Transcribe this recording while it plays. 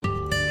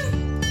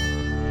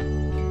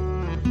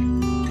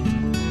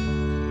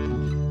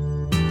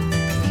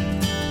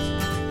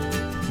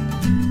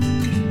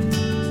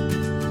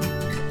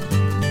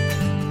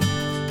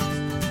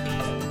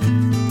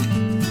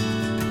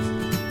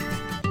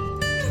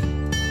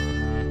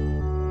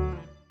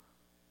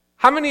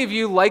How many of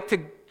you like to,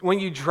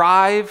 when you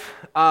drive,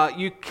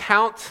 you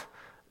count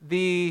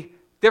the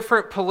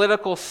different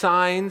political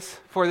signs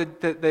for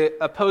the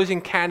opposing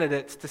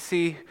candidates to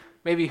see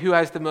maybe who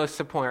has the most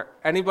support?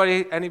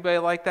 Anybody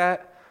like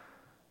that?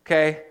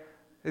 Okay.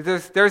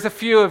 There's a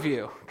few of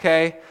you,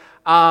 okay?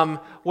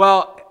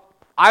 Well,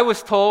 I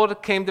was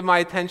told, came to my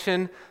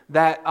attention,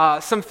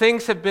 that some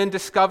things have been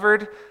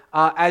discovered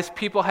as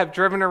people have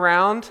driven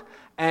around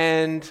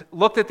and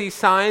looked at these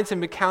signs and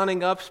been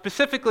counting up,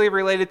 specifically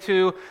related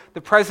to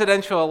the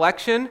presidential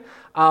election.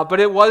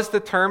 But it was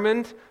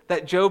determined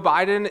that Joe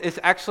Biden is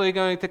actually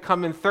going to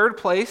come in third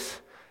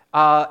place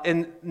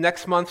in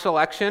next month's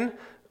election,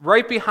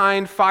 right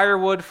behind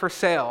firewood for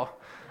sale.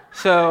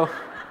 So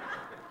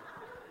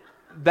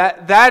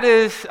that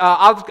is,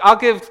 I'll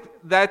give,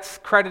 that's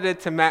credited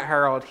to Matt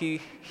Harold.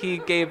 He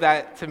gave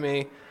that to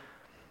me.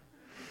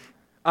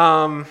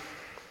 But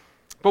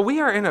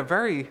we are in a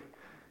very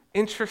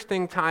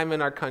interesting time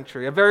in our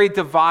country, a very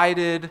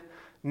divided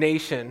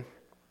nation.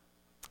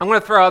 I'm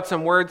going to throw out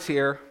some words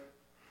here.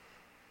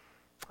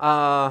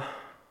 And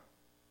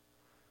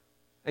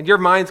your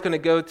mind's going to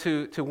go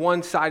to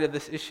one side of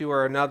this issue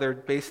or another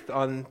based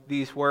on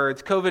these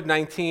words.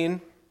 COVID-19,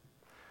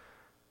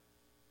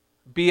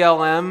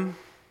 BLM,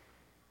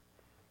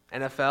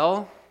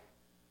 NFL,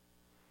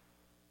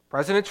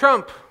 President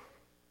Trump,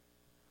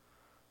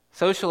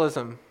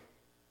 socialism,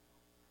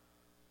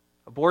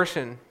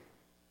 abortion.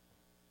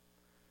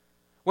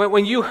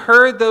 When you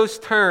heard those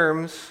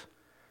terms,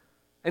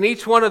 and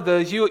each one of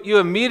those, you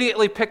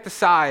immediately picked a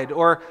side,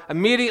 or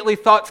immediately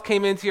thoughts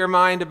came into your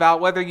mind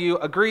about whether you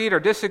agreed or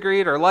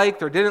disagreed or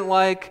liked or didn't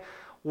like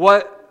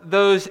what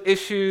those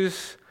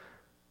issues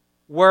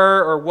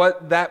were or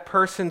what that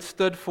person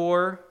stood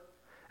for.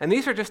 And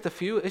these are just a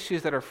few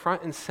issues that are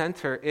front and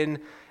center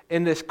in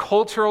this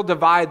cultural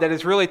divide that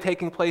is really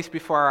taking place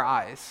before our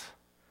eyes.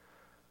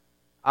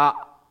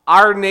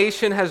 Our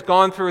nation has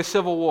gone through a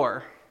civil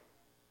war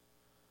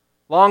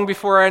long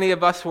before any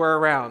of us were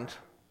around.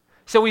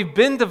 So we've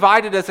been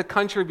divided as a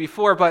country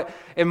before, but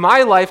in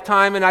my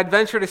lifetime, and I'd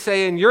venture to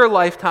say in your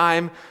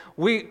lifetime,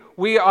 we've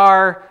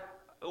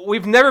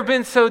never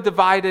been so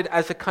divided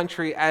as a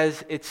country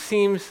as it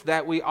seems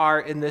that we are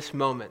in this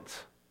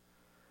moment.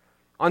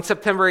 On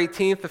September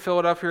 18th, the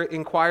Philadelphia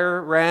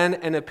Inquirer ran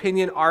an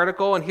opinion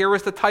article, and here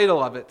was the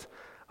title of it: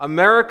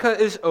 "America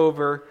is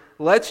over.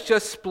 Let's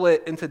just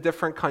split into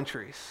different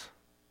countries."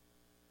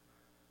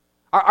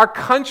 Our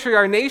country,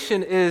 our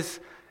nation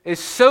is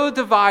so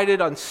divided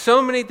on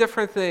so many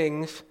different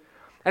things,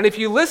 and if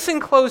you listen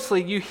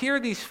closely, you hear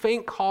these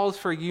faint calls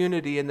for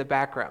unity in the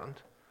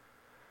background,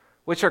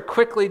 which are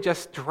quickly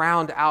just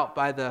drowned out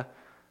by the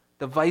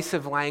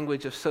divisive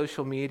language of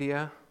social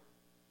media.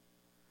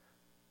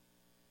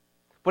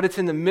 But it's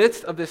in the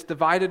midst of this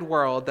divided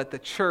world that the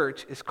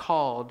church is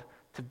called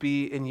to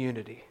be in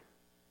unity.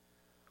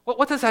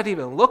 What does that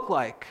even look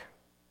like?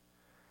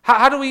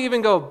 How do we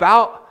even go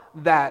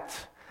about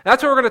that? And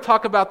that's what we're going to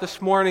talk about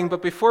this morning,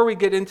 but before we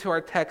get into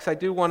our text, I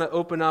do want to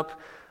open up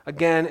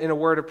again in a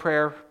word of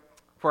prayer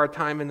for our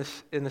time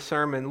in the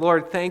sermon.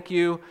 Lord, thank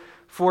you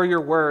for your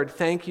word.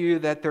 Thank you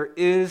that there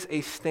is a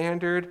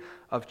standard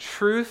of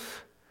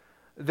truth.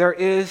 There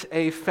is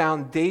a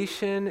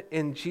foundation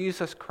in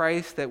Jesus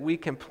Christ that we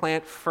can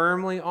plant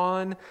firmly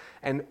on,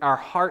 and our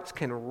hearts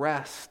can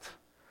rest.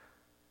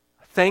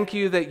 Thank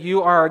you that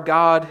you are a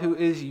God who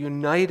is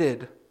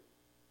united,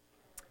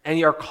 and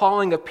you are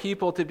calling a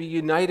people to be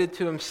united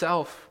to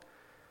himself.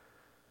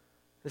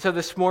 And so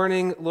this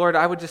morning, Lord,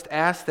 I would just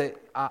ask that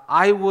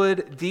I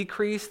would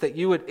decrease, that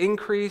you would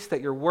increase, that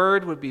your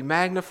word would be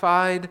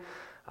magnified,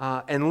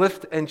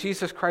 and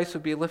Jesus Christ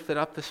would be lifted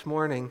up this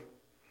morning.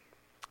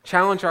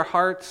 Challenge our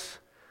hearts.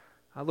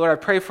 Lord, I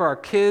pray for our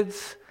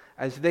kids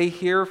as they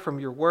hear from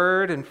your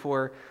word, and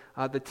for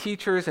the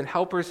teachers and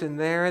helpers in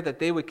there, that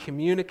they would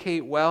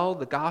communicate well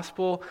the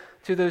gospel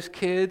to those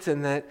kids,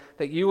 and that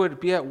you would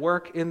be at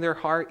work in their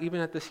heart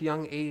even at this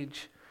young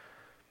age.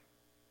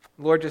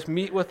 Lord, just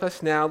meet with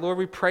us now. Lord,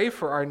 we pray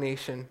for our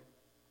nation.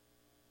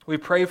 We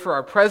pray for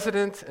our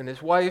president and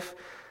his wife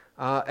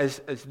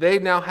as they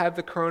now have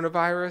the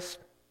coronavirus.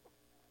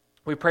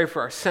 We pray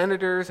for our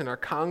senators and our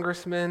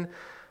congressmen.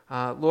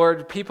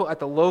 Lord, people at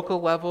the local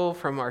level,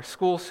 from our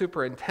school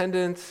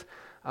superintendents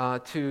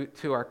to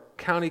our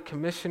county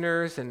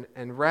commissioners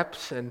and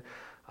reps. And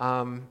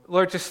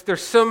Lord, just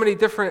there's so many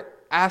different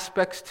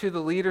aspects to the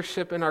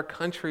leadership in our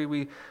country.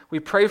 We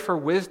pray for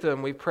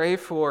wisdom. We pray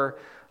for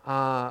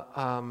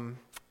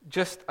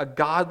just a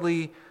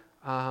godly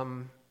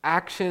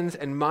actions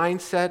and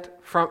mindset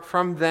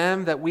from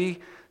them, that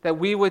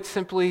we would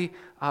simply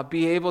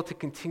be able to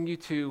continue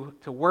to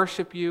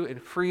worship you in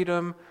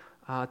freedom,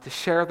 to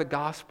share the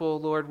gospel,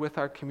 Lord, with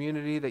our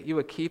community, that you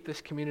would keep this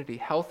community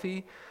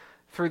healthy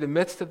through the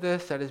midst of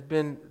this. That has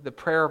been the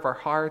prayer of our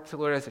hearts,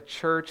 Lord, as a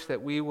church,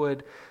 that we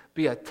would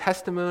be a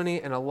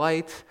testimony and a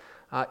light,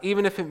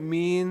 even if it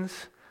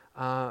means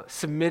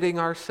submitting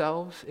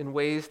ourselves in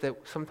ways that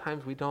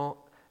sometimes we don't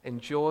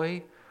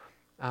enjoy.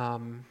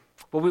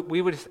 But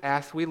we would just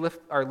ask, we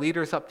lift our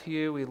leaders up to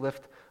you, we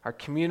lift our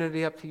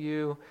community up to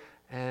you,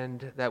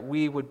 and that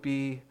we would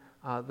be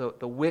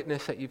the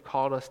witness that you've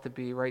called us to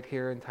be right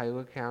here in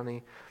Tioga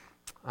County,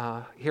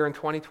 here in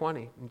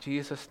 2020. In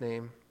Jesus'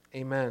 name,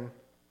 amen.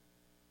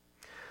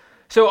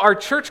 So our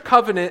church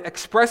covenant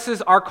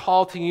expresses our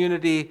call to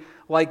unity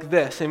like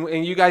this.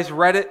 And you guys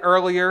read it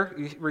earlier,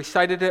 you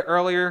recited it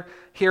earlier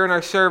here in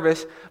our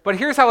service. But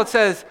here's how it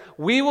says: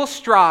 we will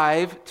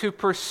strive to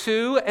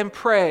pursue and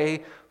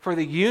pray for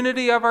the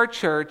unity of our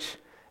church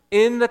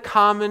in the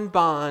common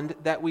bond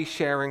that we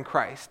share in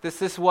Christ.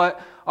 This is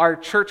what our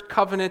church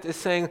covenant is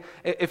saying.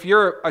 If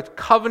you're a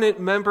covenant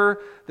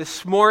member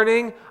this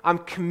morning, I'm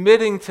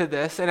committing to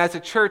this. And as a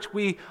church,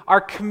 we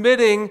are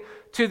committing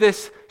to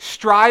this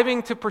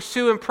striving to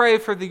pursue and pray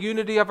for the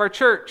unity of our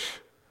church.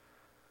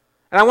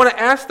 And I want to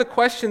ask the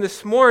question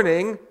this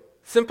morning,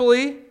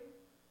 simply,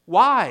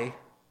 why?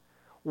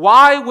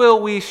 Why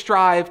will we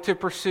strive to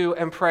pursue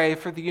and pray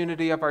for the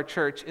unity of our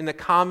church in the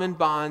common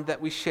bond that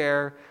we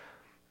share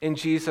in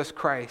Jesus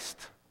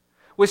Christ?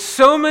 With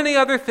so many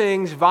other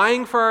things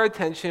vying for our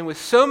attention, with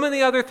so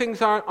many other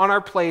things on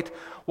our plate,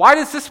 why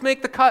does this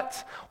make the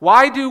cut?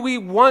 Why do we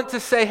want to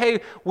say,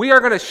 hey, we are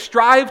going to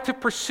strive to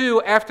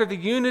pursue after the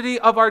unity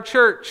of our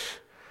church?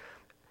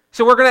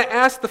 So we're going to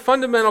ask the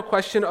fundamental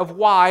question of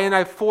why, and I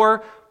have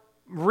 4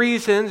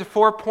 reasons,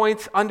 4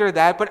 points under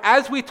that. But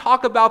as we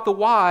talk about the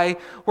why,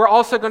 we're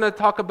also going to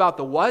talk about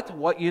the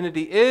what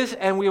unity is,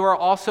 and we will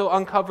also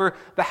uncover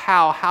the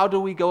how. How do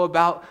we go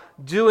about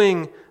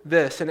doing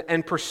this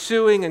and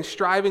pursuing and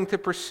striving to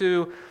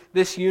pursue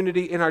this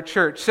unity in our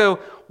church? So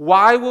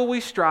why will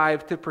we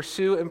strive to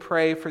pursue and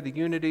pray for the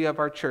unity of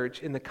our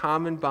church in the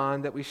common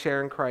bond that we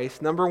share in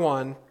Christ? Number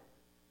 1,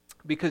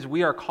 because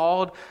we are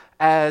called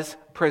as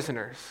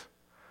prisoners.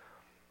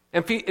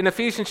 In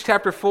Ephesians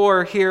chapter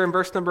 4, here in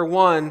verse number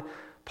 1,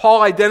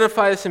 Paul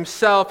identifies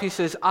himself. He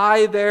says,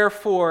 I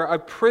therefore, a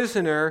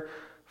prisoner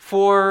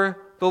for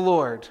the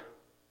Lord.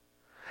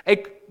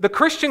 The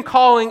Christian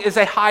calling is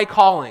a high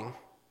calling.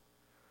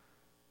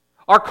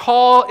 Our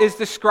call is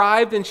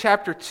described in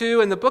chapter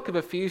 2, and the book of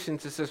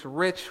Ephesians is just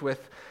rich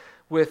with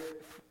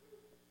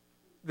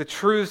the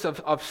truths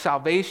of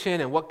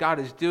salvation and what God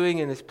is doing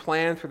in His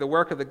plan through the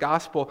work of the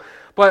gospel.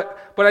 But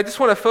I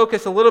just want to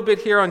focus a little bit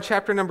here on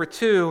chapter number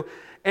 2,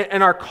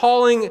 and our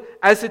calling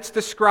as it's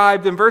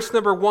described in verse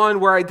number 1.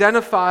 We're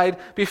identified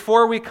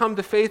before we come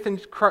to faith in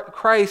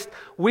Christ.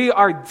 We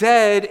are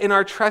dead in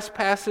our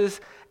trespasses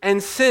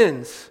and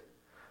sins.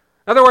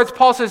 In other words,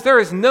 Paul says there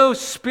is no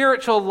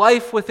spiritual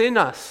life within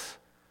us.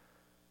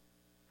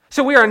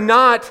 So we are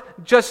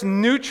not just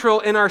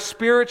neutral in our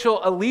spiritual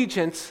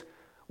allegiance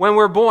when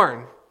we're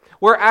born.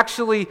 We're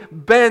actually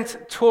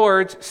bent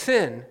towards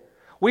sin.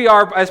 We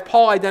are, as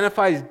Paul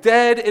identifies,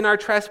 dead in our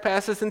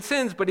trespasses and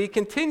sins, but he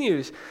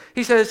continues.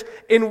 He says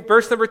in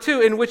verse number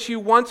 2, in which you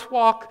once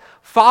walked,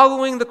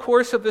 following the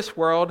course of this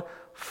world,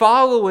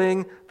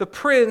 following the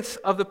prince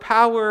of the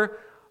power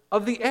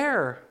of the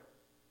air.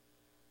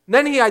 And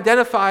then he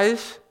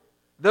identifies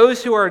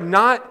those who are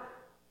not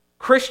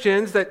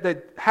Christians,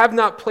 that have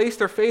not placed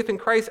their faith in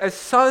Christ, as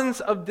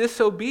sons of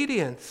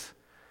disobedience.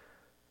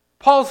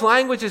 Paul's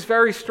language is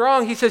very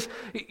strong. He says,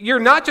 you're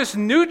not just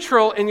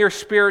neutral in your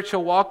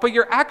spiritual walk, but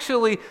you're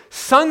actually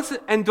sons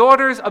and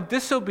daughters of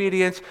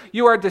disobedience.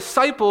 You are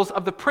disciples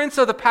of the prince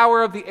of the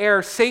power of the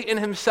air, Satan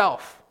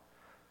himself.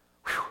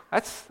 Whew,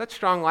 that's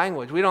strong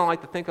language. We don't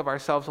like to think of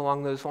ourselves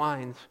along those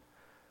lines.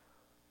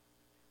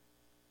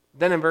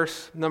 Then in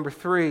verse number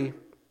 3,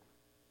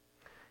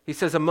 he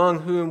says, among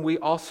whom we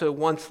also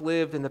once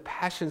lived in the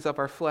passions of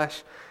our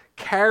flesh,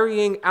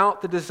 carrying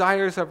out the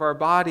desires of our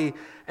body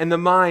and the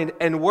mind,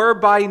 and were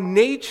by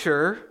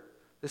nature,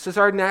 this is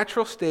our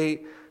natural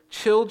state,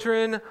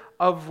 children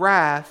of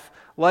wrath,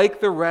 like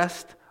the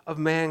rest of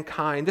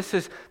mankind. This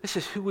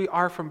is who we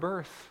are from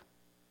birth.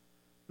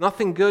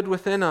 Nothing good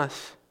within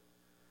us.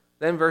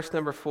 Then verse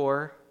number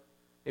 4,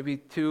 maybe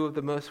 2 of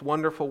the most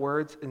wonderful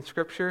words in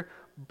Scripture,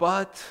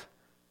 but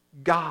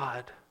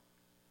God.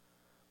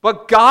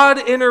 But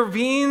God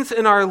intervenes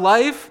in our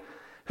life,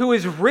 who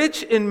is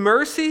rich in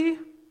mercy,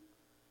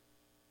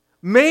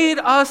 made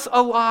us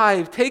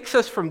alive, takes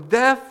us from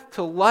death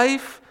to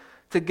life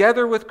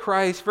together with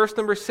Christ. Verse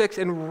number 6,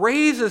 and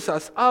raises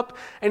us up,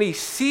 and He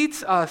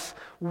seats us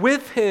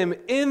with Him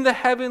in the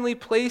heavenly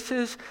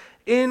places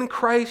in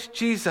Christ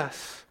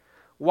Jesus.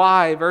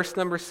 Why? Verse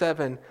number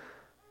 7,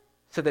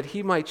 so that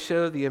He might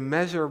show the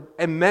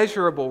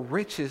immeasurable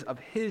riches of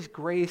His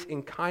grace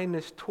and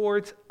kindness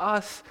towards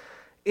us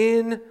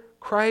in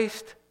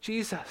Christ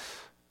Jesus.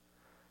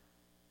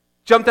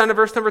 Jump down to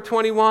verse number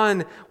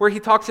 21, where he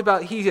talks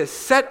about He has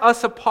set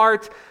us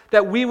apart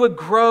that we would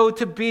grow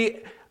to be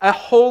a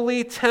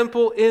holy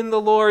temple in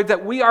the Lord,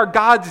 that we are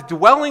God's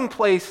dwelling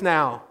place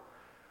now.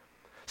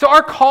 So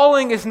our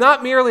calling is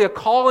not merely a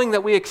calling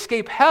that we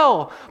escape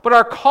hell, but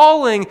our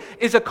calling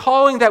is a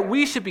calling that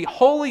we should be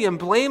holy and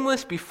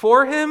blameless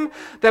before Him,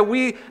 that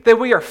we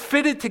are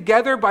fitted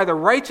together by the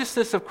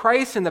righteousness of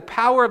Christ and the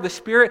power of the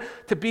Spirit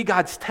to be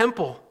God's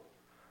temple,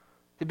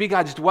 to be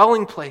God's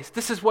dwelling place.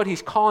 This is what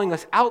He's calling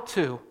us out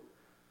to.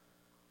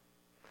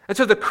 And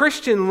so the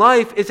Christian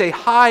life is a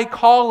high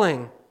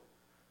calling.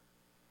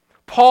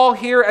 Paul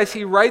here, as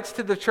he writes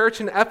to the church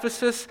in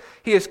Ephesus,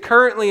 he is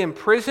currently in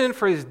prison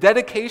for his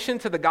dedication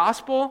to the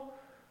gospel.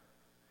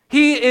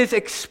 He is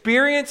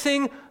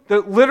experiencing the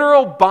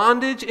literal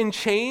bondage in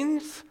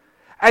chains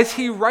as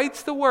he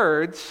writes the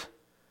words,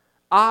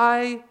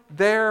 I,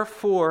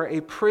 therefore,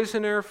 a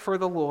prisoner for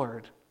the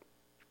Lord.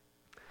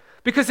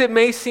 Because it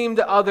may seem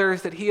to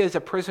others that he is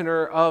a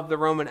prisoner of the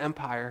Roman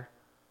Empire.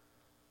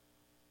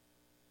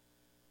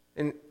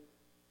 And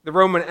the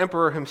Roman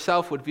emperor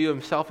himself would view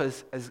himself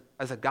as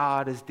a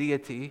god, as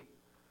deity.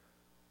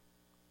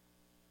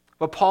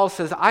 But Paul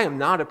says, I am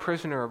not a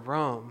prisoner of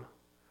Rome.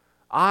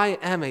 I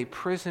am a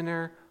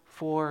prisoner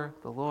for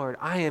the Lord.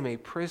 I am a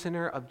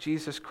prisoner of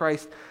Jesus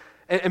Christ.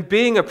 And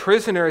being a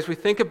prisoner, as we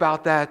think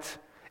about that,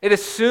 it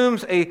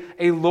assumes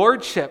a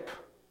lordship.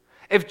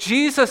 If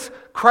Jesus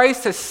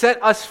Christ has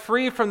set us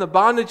free from the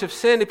bondage of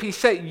sin, if he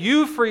set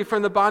you free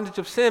from the bondage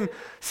of sin,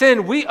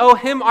 we owe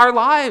him our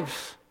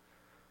lives.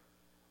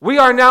 We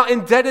are now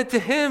indebted to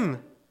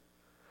him.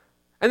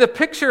 And the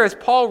picture, as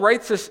Paul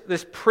writes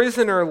this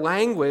prisoner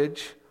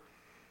language,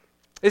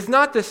 is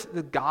not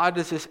that God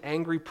is this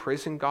angry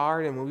prison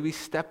guard, and when we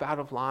step out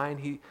of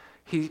line,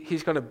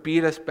 he's going to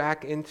beat us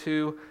back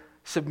into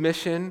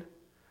submission,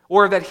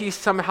 or that he's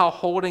somehow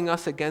holding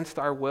us against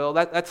our will.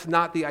 That's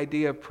not the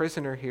idea of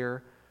prisoner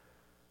here.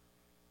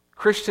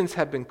 Christians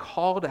have been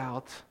called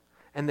out,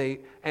 and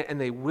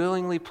they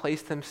willingly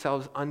place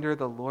themselves under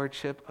the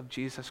lordship of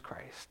Jesus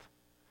Christ.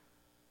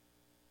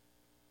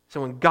 So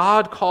when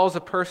God calls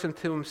a person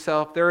to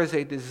himself, there is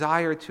a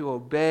desire to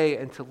obey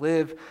and to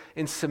live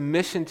in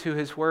submission to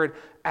his word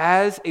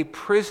as a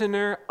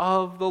prisoner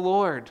of the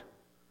Lord.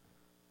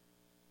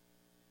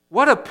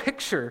 What a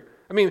picture.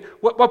 I mean,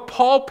 what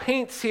Paul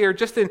paints here,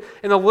 just in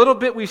a little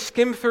bit we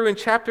skimmed through in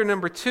chapter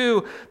number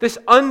 2, this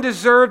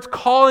undeserved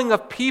calling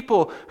of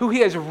people who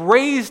he has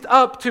raised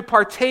up to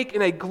partake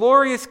in a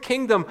glorious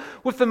kingdom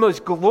with the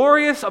most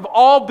glorious of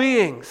all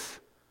beings.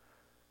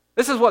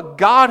 This is what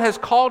God has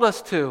called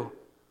us to.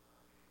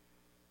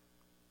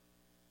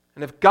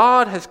 And if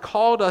God has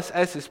called us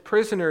as his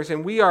prisoners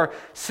and we are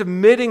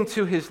submitting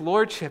to his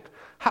lordship,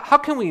 how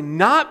can we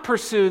not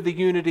pursue the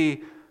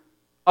unity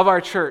of our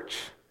church?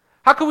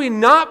 How can we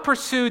not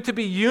pursue to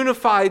be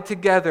unified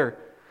together?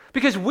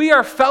 Because we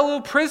are fellow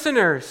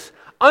prisoners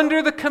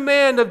under the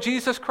command of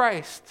Jesus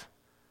Christ.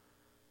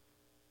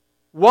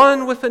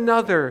 One with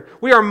another.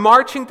 We are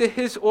marching to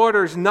his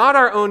orders, not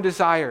our own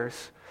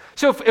desires.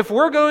 So if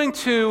we're going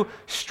to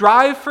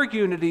strive for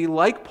unity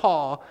like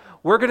Paul,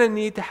 we're going to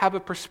need to have a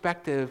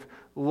perspective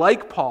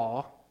like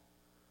Paul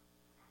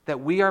that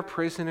we are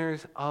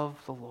prisoners of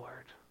the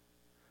Lord.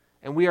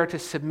 And we are to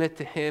submit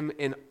to him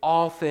in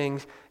all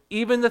things,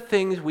 even the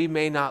things we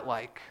may not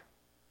like.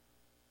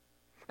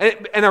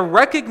 And a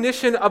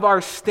recognition of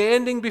our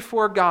standing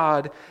before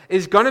God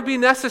is going to be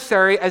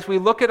necessary as we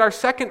look at our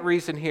second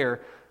reason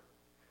here.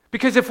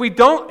 Because if we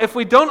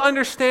don't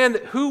understand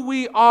who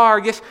we are,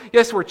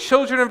 yes, we're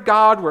children of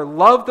God, we're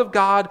loved of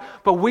God,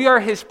 but we are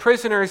his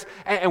prisoners,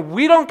 and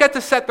we don't get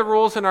to set the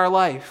rules in our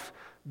life.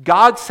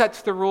 God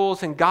sets the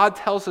rules, and God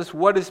tells us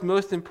what is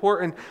most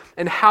important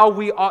and how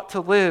we ought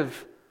to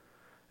live.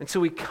 And so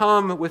we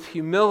come with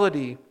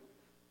humility,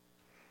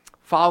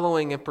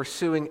 following and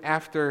pursuing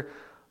after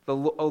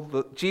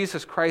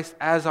Jesus Christ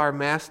as our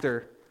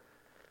master.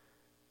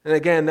 And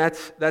again,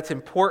 that's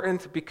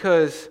important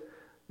because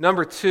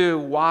number 2,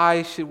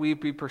 why should we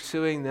be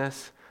pursuing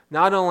this?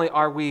 Not only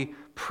are we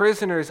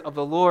prisoners of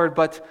the Lord,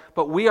 but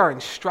we are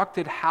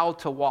instructed how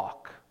to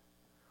walk.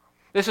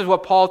 This is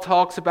what Paul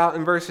talks about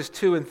in verses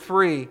 2 and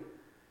 3.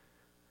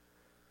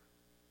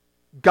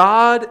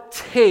 God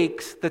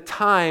takes the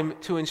time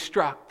to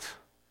instruct.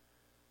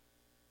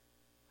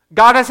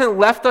 God hasn't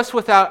left us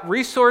without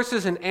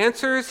resources and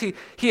answers.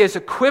 He has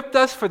equipped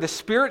us for the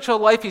spiritual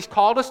life he's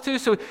called us to.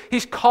 So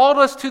he's called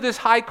us to this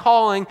high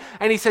calling,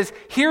 and he says,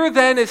 here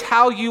then is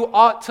how you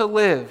ought to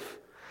live.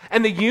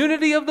 And the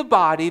unity of the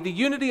body, the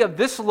unity of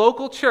this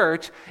local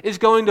church, is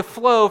going to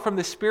flow from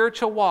the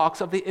spiritual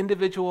walks of the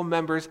individual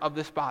members of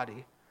this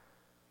body.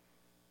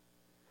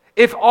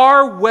 If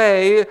our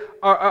way,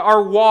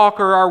 our walk,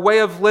 or our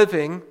way of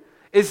living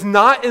is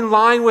not in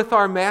line with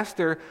our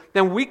master,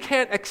 then we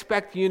can't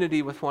expect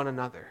unity with one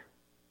another.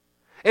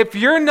 If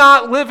you're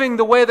not living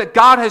the way that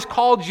God has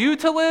called you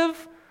to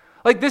live,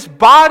 like this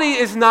body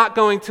is not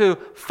going to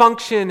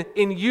function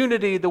in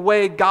unity the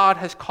way God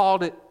has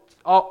called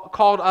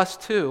us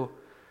to.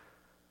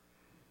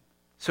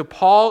 So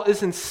Paul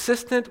is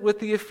insistent with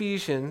the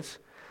Ephesians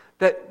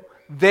that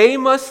they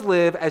must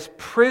live as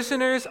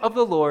prisoners of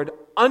the Lord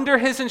under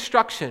his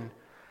instruction.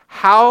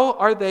 How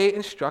are they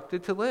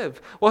instructed to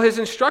live? Well, his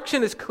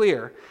instruction is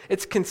clear.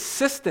 It's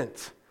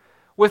consistent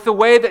with the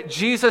way that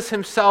Jesus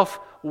himself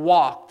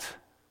walked,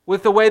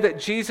 with the way that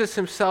Jesus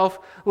himself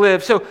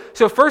lived. So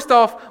first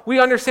off, we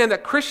understand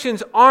that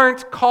Christians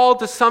aren't called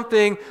to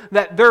something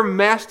that their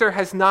master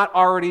has not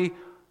already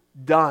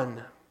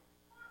done.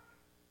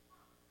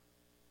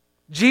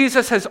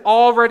 Jesus has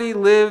already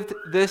lived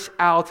this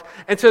out.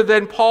 And so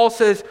then Paul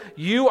says,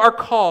 you are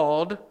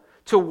called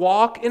to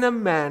walk in a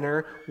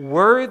manner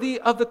worthy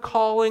of the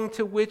calling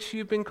to which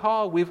you've been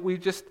called. We've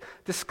just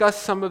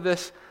discussed some of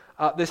this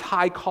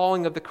high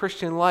calling of the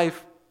Christian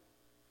life.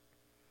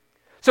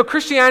 So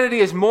Christianity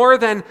is more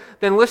than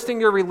listing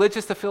your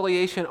religious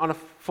affiliation on a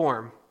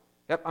form.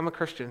 Yep, I'm a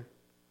Christian.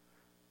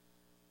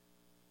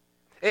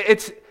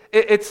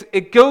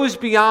 It goes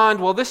beyond,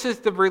 well, this is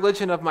the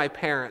religion of my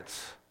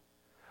parents.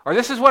 Or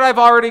this is what I've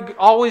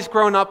always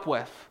grown up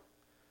with.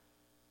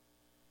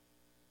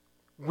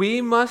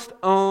 We must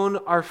own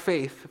our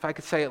faith, if I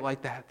could say it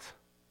like that.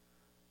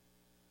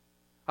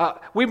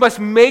 We must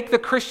make the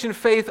Christian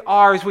faith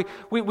ours.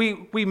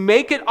 We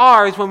make it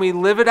ours when we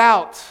live it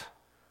out.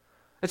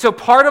 And so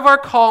part of our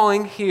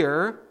calling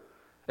here,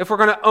 if we're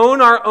going to own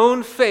our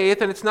own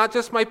faith, and it's not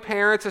just my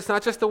parents, it's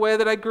not just the way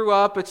that I grew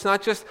up, it's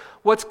not just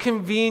what's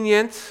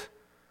convenient.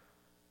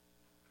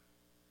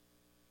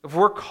 If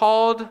we're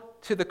called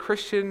to the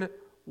Christian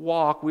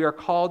walk, we are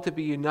called to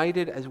be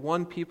united as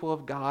one people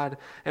of God.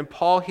 And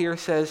Paul here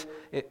says,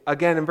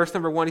 again in verse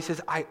number 1, he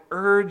says, I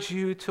urge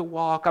you to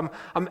walk.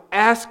 I'm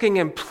asking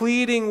and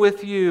pleading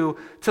with you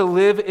to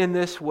live in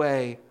this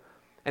way.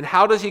 And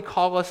how does he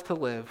call us to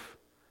live?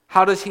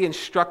 How does he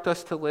instruct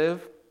us to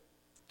live?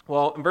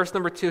 Well, in verse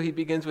number 2, he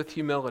begins with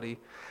humility.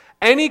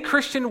 Any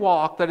Christian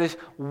walk that is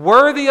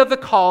worthy of the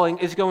calling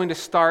is going to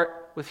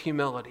start with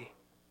humility.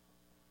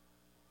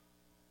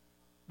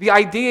 The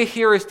idea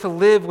here is to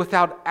live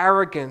without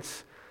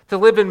arrogance, to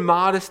live in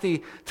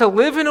modesty, to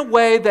live in a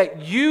way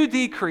that you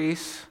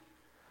decrease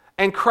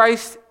and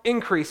Christ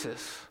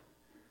increases.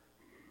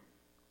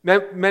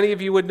 Many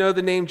of you would know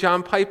the name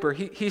John Piper.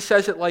 He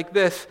says it like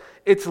this: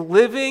 it's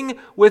living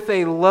with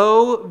a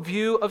low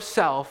view of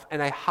self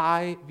and a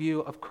high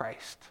view of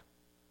Christ.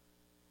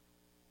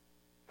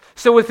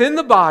 So within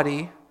the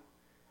body,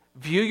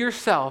 view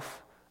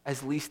yourself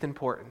as least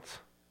important.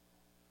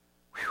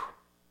 Whew.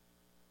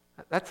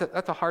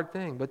 That's a hard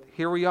thing, but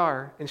here we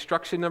are.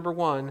 Instruction number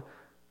 1,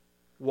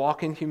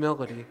 walk in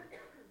humility.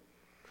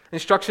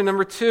 Instruction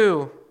number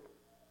 2,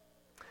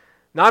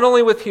 not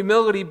only with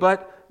humility,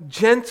 but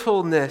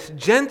gentleness,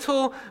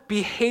 gentle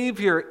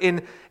behavior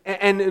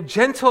and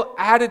gentle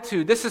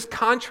attitude. This is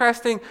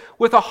contrasting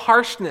with a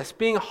harshness,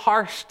 being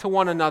harsh to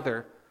one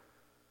another.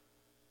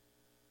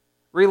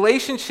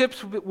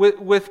 Relationships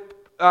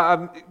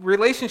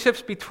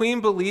relationships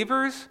between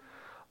believers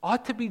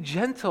ought to be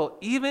gentle,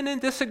 even in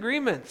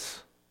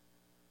disagreements.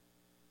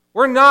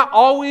 We're not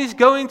always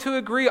going to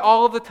agree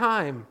all of the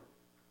time.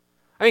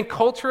 I mean,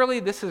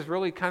 culturally, this has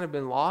really kind of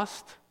been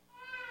lost.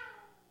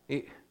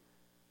 You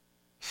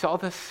saw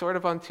this sort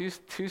of on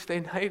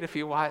Tuesday night. If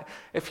you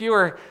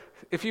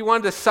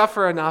wanted to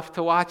suffer enough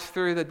to watch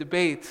through the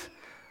debates,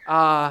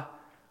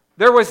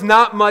 there was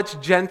not much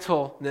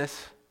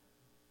gentleness.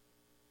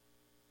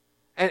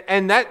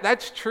 And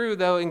that's true,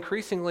 though,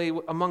 increasingly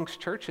amongst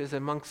churches,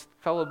 amongst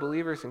fellow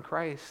believers in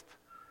Christ.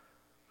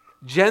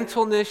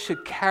 Gentleness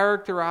should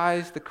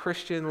characterize the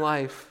Christian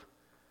life.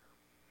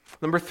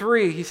 Number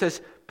 3, he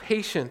says,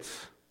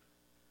 patience.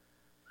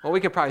 Well,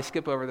 we could probably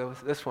skip over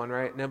this one,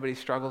 right? Nobody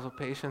struggles with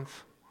patience.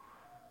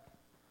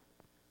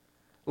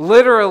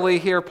 Literally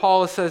here,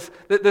 Paul says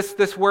that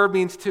this word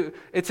means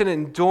it's an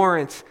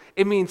endurance.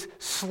 It means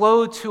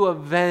slow to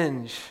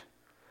avenge.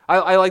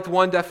 I liked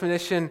one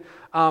definition.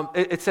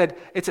 It said,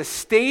 it's a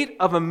state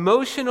of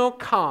emotional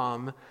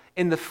calm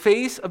in the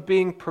face of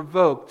being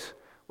provoked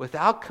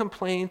without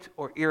complaint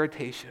or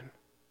irritation.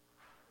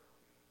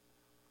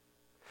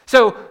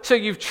 So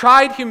you've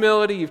tried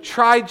humility, you've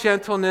tried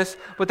gentleness,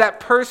 but that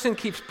person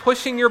keeps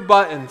pushing your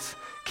buttons,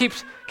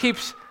 keeps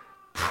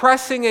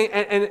pressing,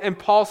 and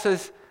Paul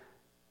says,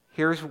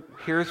 here's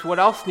what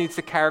else needs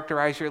to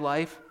characterize your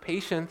life: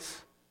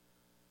 patience.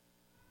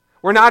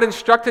 We're not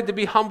instructed to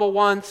be humble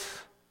once.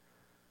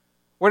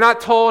 We're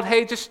not told,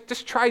 hey,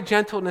 just try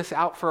gentleness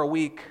out for a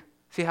week,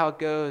 see how it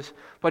goes.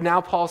 But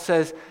now Paul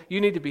says you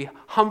need to be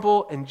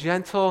humble and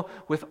gentle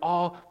with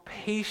all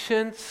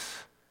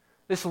patience,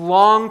 this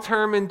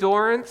long-term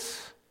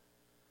endurance,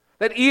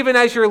 that even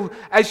as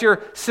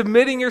you're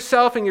submitting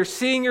yourself and you're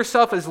seeing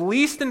yourself as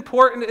least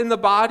important in the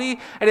body,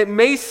 and it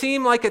may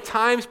seem like at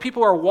times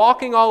people are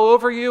walking all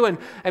over you, and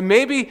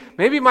maybe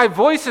my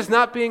voice is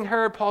not being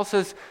heard, Paul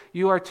says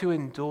you are to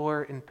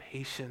endure in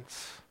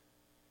patience.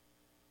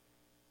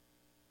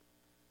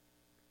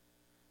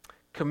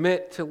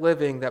 Commit to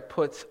living that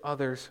puts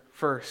others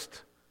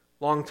first,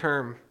 long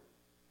term.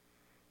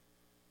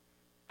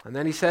 And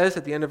then he says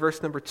at the end of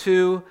verse number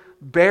 2,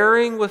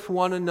 bearing with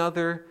one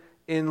another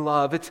in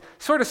love. It's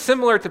sort of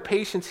similar to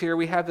patience here.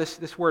 We have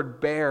this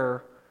word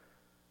bear,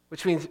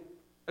 which means,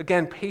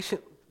 again,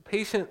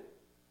 patiently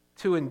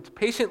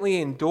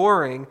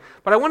enduring.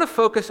 But I want to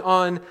focus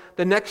on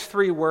the next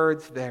 3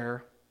 words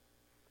there,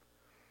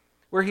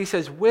 where he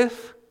says,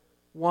 with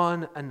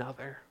one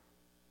another.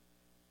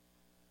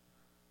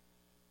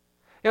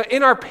 You know,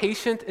 in our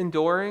patient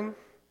enduring,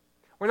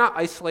 we're not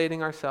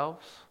isolating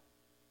ourselves.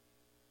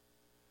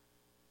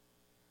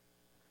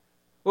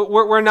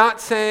 We're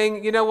not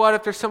saying, you know what,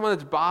 if there's someone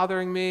that's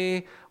bothering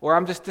me or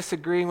I'm just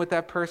disagreeing with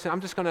that person, I'm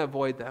just going to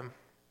avoid them.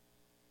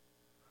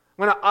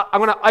 I'm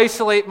going to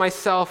isolate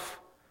myself.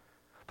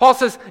 Paul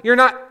says, you're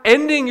not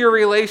ending your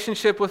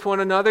relationship with one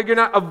another. You're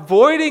not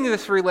avoiding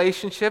this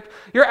relationship.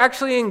 You're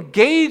actually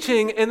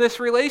engaging in this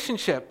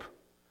relationship.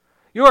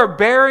 You are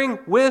bearing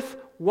with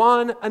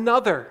one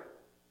another.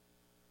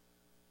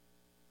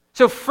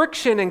 So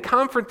friction and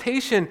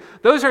confrontation,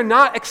 those are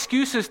not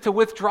excuses to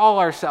withdraw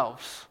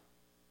ourselves.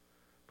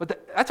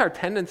 But that's our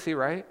tendency,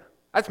 right?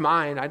 That's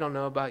mine. I don't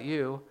know about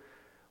you.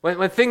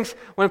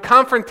 When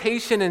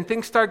confrontation and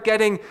things start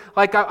getting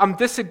like I'm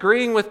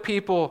disagreeing with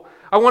people,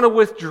 I want to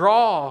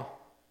withdraw.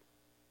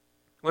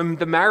 When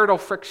the marital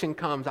friction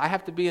comes, I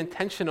have to be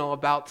intentional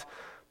about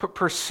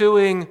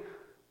pursuing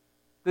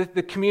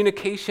the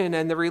communication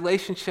and the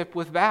relationship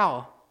with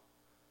Val.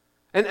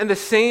 And the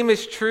same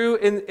is true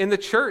in the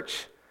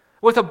church.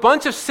 With a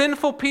bunch of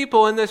sinful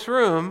people in this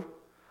room,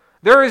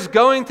 there is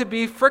going to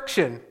be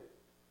friction.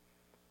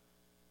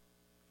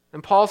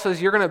 And Paul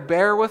says, you're going to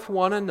bear with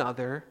one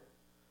another.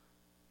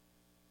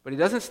 But he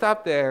doesn't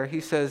stop there.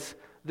 He says,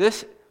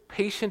 this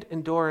patient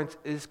endurance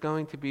is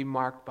going to be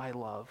marked by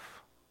love.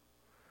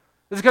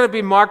 It's going to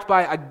be marked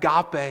by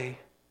agape.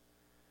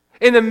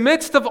 In the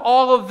midst of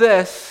all of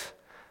this,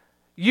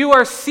 you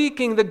are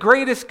seeking the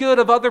greatest good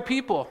of other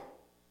people.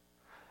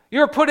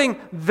 You're putting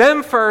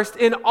them first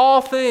in all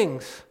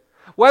things.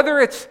 Whether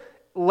it's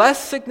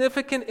less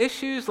significant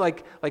issues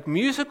like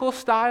musical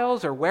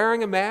styles or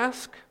wearing a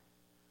mask,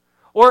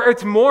 or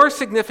it's more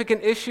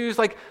significant issues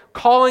like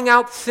calling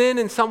out sin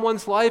in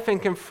someone's life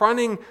and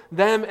confronting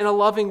them in a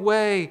loving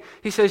way.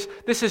 He says,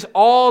 this is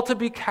all to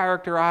be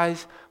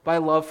characterized by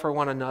love for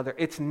one another.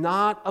 It's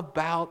not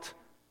about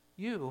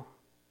you.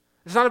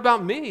 It's not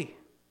about me.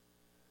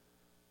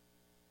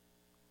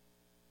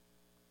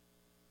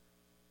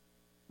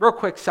 Real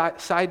quick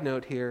side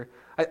note here.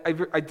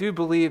 I do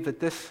believe that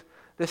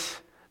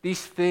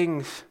these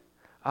things,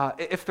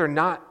 if they're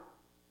not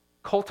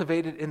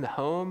cultivated in the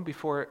home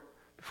before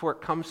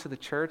it comes to the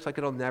church, like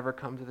it'll never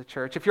come to the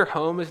church. If your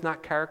home is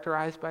not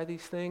characterized by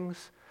these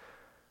things,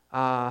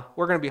 we're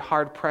going to be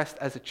hard-pressed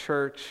as a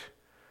church.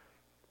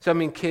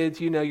 So, kids,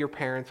 you know your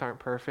parents aren't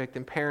perfect,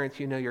 and parents,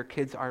 you know your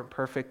kids aren't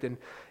perfect. And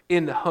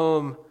in the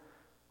home,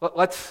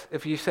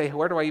 if you say,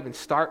 where do I even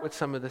start with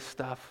some of this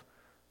stuff?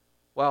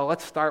 Well,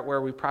 let's start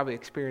where we probably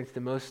experience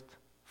the most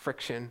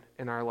friction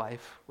in our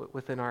life,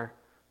 within our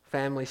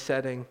family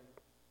setting.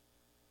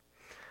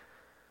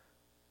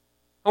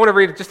 I want to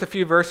read just a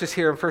few verses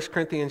here in 1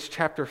 Corinthians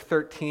chapter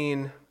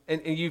 13,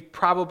 and you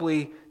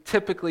probably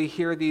typically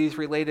hear these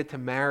related to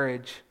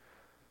marriage.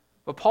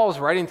 But Paul is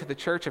writing to the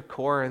church of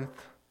Corinth,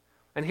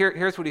 and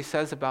here's what he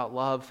says about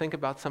love. Think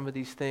about some of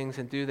these things,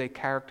 and do they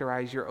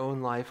characterize your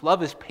own life?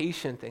 Love is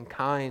patient and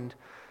kind.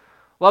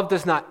 Love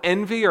does not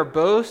envy or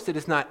boast. It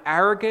is not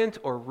arrogant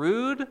or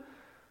rude.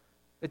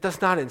 It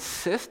does not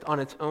insist on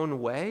its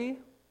own way.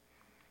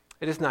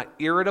 It is not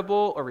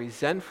irritable or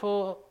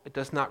resentful. It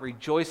does not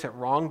rejoice at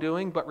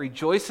wrongdoing, but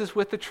rejoices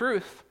with the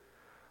truth.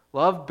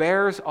 Love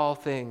bears all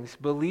things,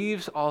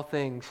 believes all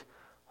things,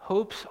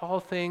 hopes all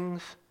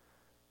things,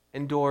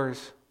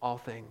 endures all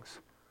things.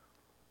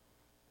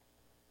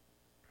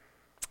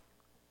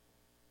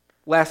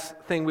 Last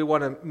thing we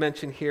want to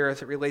mention here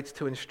as it relates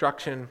to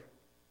instruction.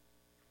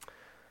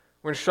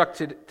 We're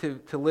instructed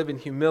to live in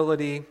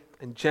humility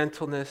and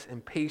gentleness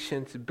and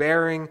patience,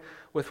 bearing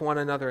with one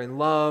another in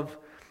love.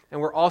 And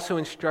we're also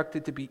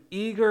instructed to be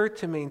eager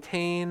to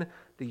maintain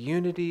the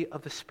unity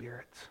of the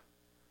Spirit.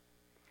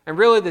 And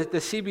really the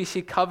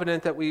CBC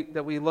covenant that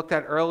we looked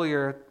at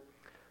earlier,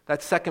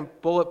 that second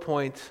bullet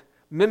point,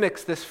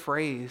 mimics this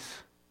phrase.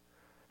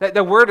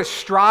 That we're to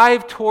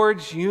strive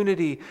towards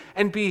unity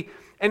and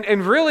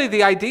really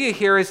the idea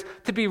here is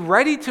to be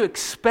ready to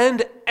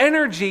expend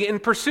energy in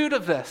pursuit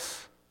of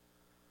this.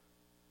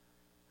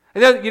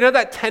 And you know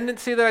that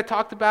tendency that I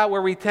talked about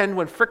where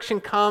when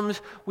friction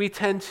comes, we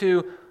tend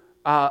to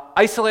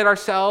isolate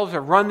ourselves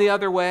or run the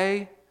other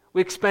way? We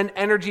expend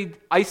energy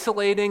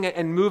isolating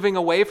and moving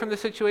away from the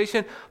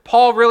situation.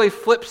 Paul really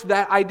flips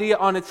that idea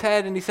on its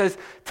head and he says,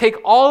 take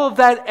all of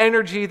that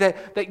energy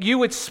that you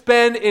would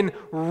spend in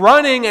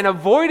running and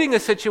avoiding a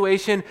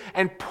situation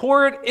and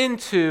pour it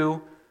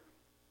into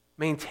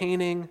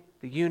maintaining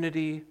the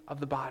unity of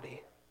the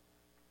body.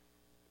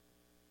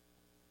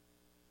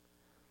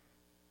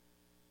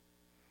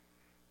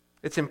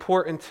 It's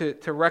important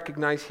to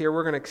recognize here,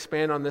 we're going to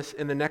expand on this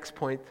in the next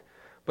point,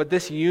 but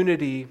this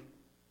unity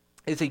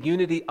is a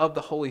unity of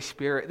the Holy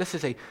Spirit. This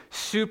is a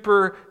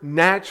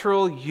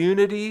supernatural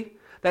unity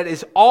that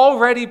is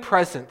already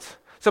present.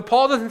 So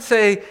Paul doesn't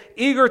say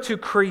eager to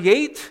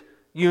create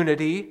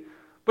unity,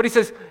 but he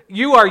says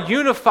you are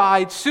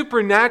unified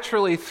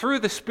supernaturally through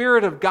the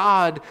Spirit of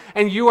God,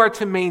 and you are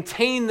to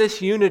maintain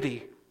this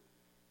unity.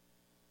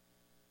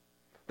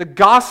 The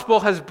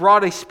gospel has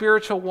brought a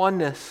spiritual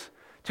oneness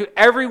to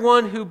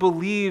everyone who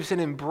believes and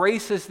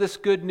embraces this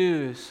good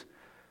news,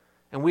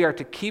 and we are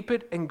to keep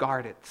it and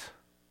guard it.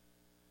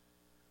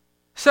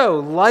 So,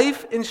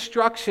 life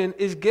instruction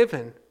is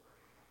given.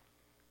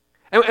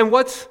 And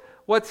what's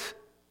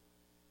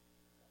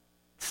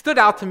stood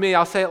out to me,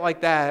 I'll say it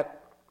like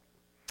that,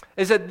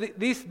 is that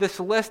this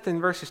list in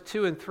verses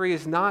 2 and 3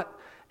 is not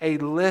a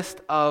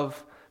list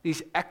of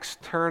these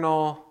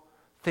external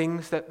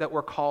things that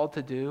we're called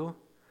to do,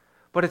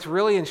 but it's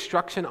really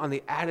instruction on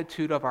the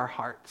attitude of our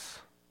hearts.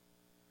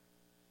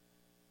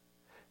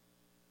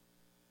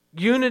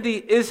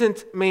 Unity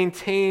isn't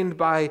maintained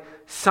by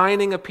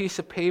signing a piece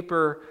of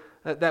paper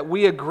that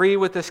we agree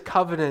with this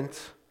covenant,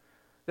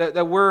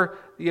 that we're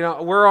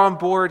on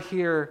board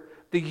here.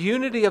 The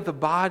unity of the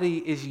body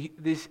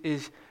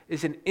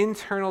is an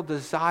internal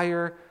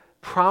desire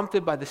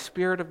prompted by the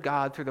Spirit of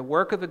God through the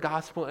work of the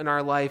gospel in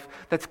our life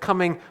that's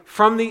coming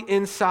from the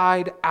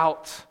inside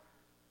out.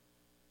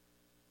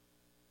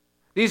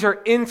 These are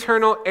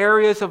internal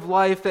areas of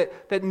life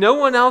that no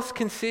one else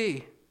can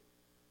see.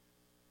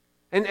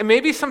 And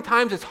maybe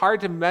sometimes it's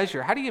hard to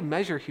measure. How do you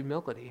measure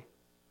humility?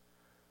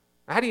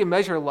 How do you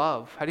measure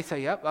love? How do you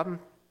say, yep,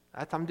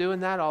 I'm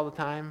doing that all the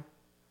time?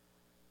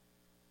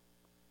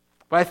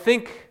 But I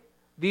think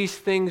these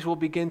things will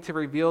begin to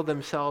reveal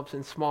themselves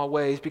in small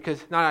ways because,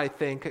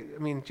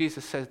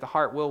 Jesus says the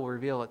heart will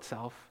reveal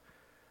itself.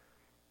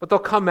 But they'll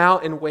come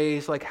out in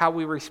ways like how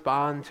we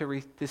respond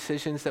to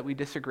decisions that we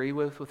disagree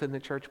with within the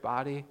church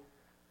body.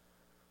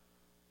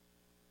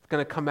 It's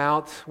going to come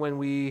out when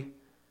we,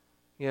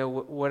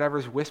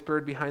 whatever's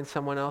whispered behind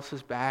someone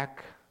else's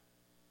back.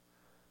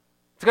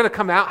 It's going to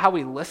come out how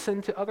we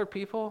listen to other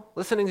people.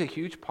 Listening is a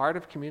huge part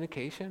of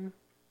communication.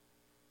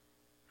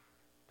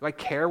 Do I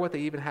care what they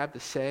even have to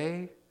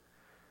say?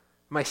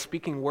 Am I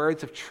speaking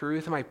words of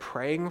truth? Am I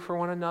praying for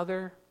one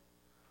another?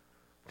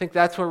 I think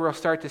that's where we'll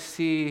start to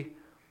see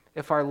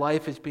if our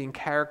life is being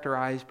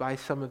characterized by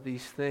some of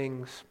these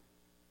things.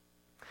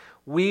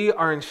 We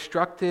are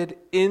instructed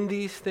in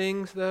these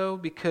things, though,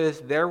 because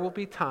there will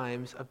be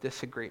times of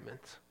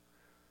disagreement.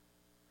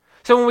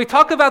 So when we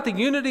talk about the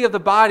unity of the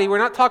body, we're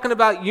not talking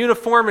about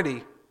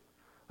uniformity.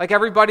 Like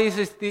everybody's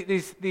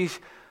these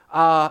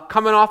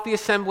coming off the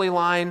assembly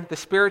line, the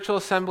spiritual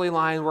assembly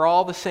line, we're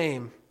all the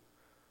same.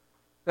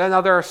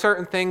 Now there are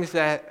certain things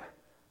that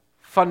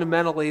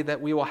fundamentally that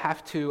we will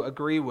have to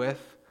agree with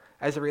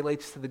as it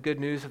relates to the good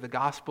news of the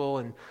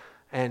gospel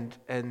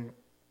and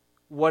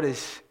what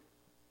is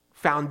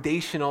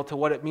foundational to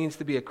what it means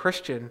to be a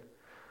Christian.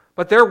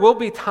 But there will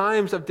be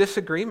times of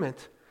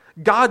disagreement.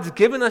 God's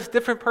given us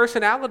different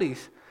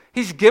personalities.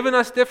 He's given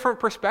us different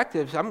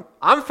perspectives.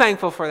 I'm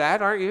thankful for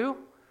that, aren't you?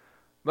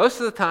 Most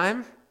of the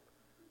time.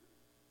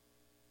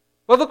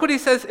 Well, look what he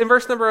says in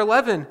verse number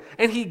 11.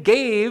 And he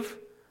gave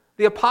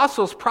the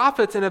apostles,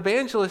 prophets, and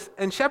evangelists,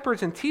 and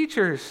shepherds, and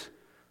teachers.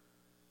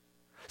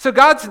 So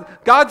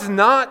God's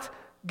not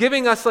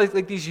giving us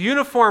like these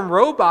uniform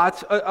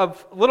robots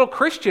of little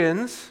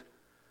Christians,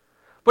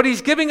 but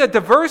he's giving a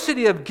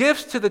diversity of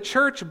gifts to the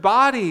church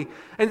body.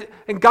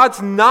 And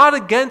God's not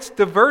against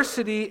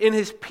diversity in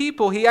his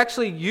people. He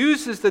actually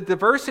uses the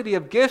diversity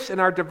of gifts and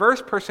our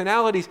diverse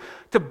personalities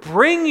to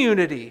bring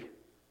unity.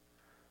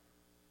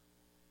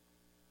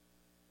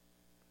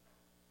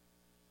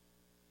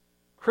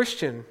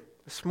 Christian,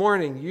 this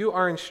morning you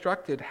are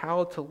instructed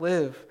how to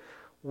live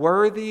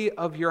worthy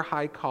of your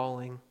high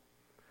calling.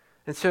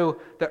 And so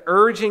the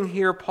urging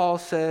here, Paul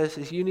says,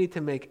 is you need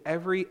to make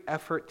every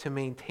effort to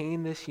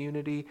maintain this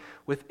unity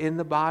within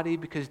the body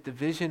because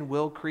division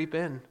will creep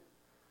in.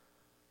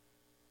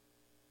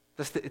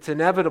 It's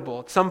inevitable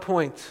at some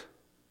point.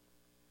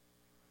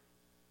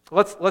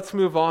 Let's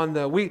move on,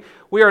 though. We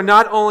are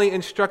not only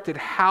instructed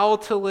how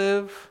to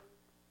live,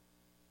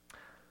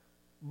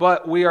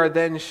 but we are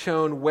then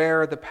shown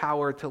where the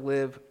power to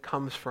live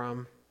comes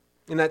from.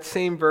 In that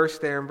same verse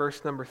there, in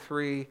verse number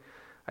 3,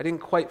 I didn't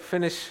quite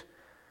finish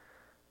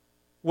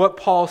what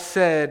Paul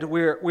said.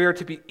 We are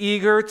to be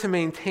eager to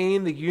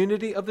maintain the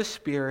unity of the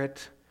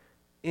Spirit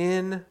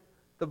in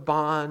the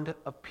bond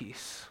of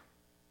peace.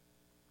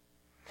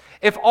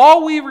 If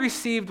all we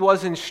received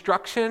was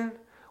instruction,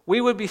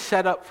 we would be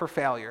set up for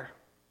failure.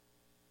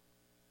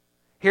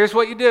 Here's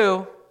what you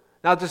do.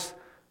 Now just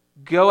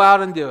go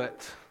out and do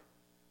it.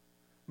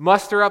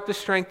 Muster up the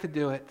strength to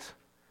do it.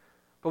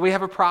 But we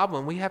have a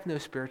problem. We have no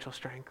spiritual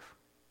strength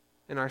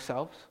in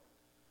ourselves.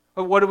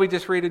 But what did we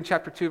just read in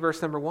chapter 2, verse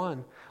number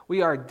 1?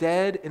 We are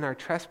dead in our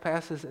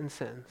trespasses and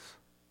sins.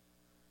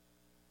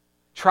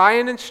 Try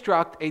and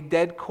instruct a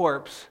dead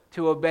corpse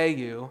to obey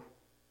you,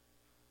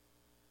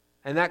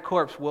 and that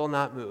corpse will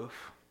not move.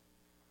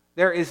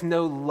 There is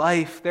no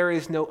life, there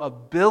is no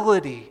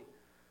ability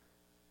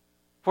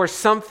for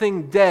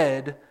something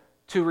dead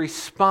to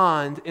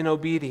respond in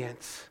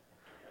obedience.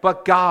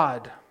 But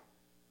God,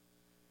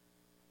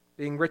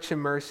 being rich in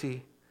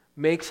mercy,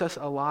 makes us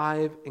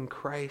alive in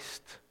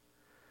Christ.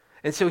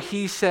 And so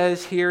he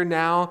says here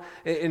now,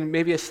 in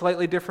maybe a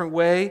slightly different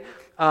way,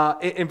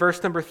 in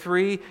verse number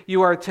 3,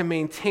 you are to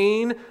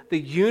maintain the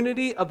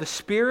unity of the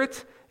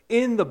Spirit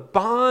in the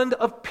bond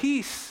of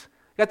peace.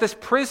 Got this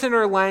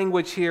prisoner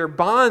language here,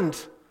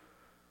 bond.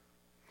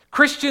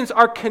 Christians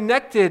are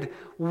connected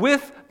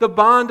with the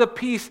bond of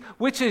peace,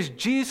 which is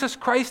Jesus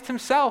Christ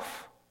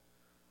himself.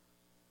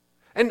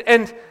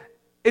 And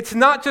it's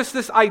not just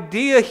this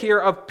idea here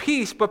of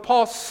peace, but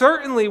Paul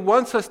certainly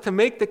wants us to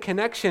make the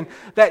connection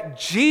that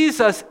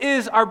Jesus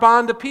is our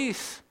bond of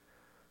peace.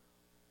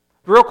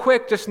 Real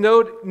quick, just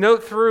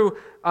note through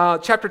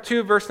chapter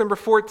 2, verse number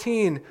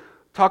 14,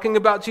 talking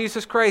about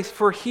Jesus Christ.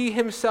 For he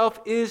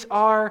himself is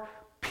our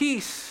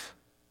peace.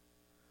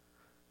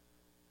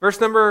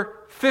 Verse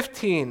number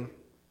 15.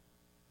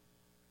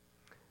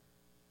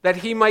 That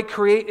he might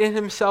create in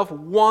himself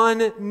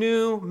one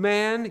new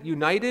man,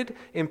 united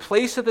in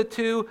place of the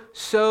two,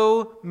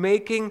 so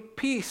making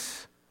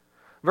peace.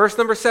 Verse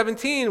number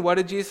 17, what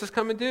did Jesus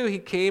come and do? He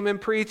came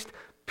and preached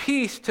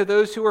peace to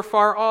those who were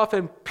far off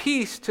and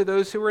peace to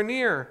those who were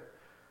near.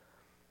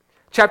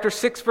 Chapter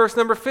 6, verse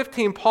number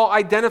 15, Paul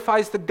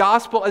identifies the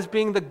gospel as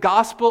being the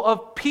gospel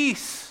of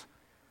peace.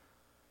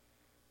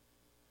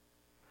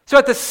 So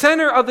at the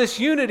center of this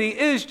unity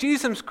is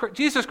Jesus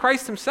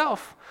Christ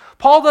himself.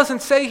 Paul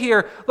doesn't say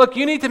here, look,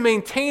 you need to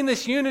maintain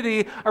this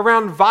unity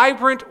around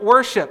vibrant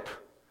worship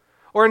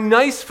or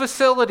nice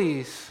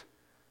facilities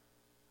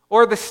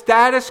or the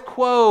status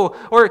quo,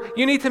 or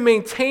you need to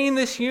maintain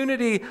this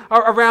unity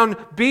around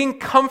being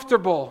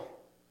comfortable.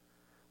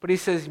 But he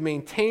says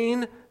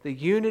maintain the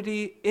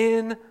unity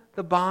in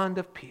the bond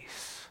of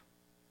peace.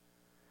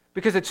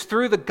 Because it's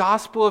through the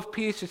gospel of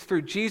peace, it's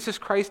through Jesus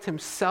Christ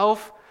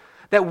himself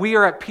that we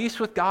are at peace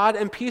with God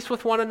and peace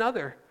with one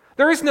another.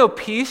 There is no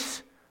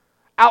peace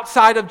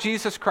outside of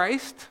Jesus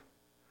Christ.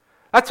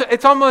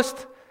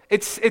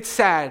 It's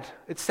sad.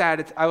 It's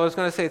sad. I was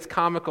going to say it's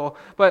comical,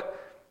 but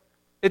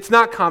it's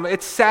not comical.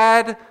 It's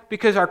sad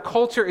because our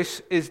culture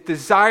is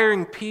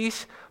desiring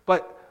peace,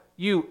 but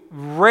you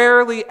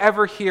rarely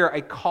ever hear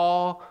a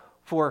call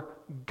for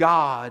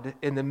God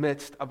in the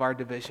midst of our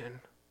division.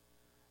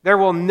 There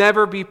will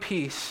never be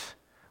peace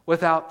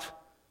without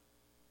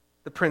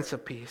the Prince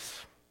of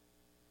Peace.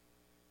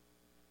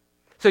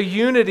 So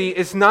unity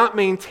is not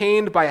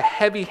maintained by a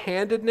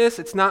heavy-handedness.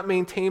 It's not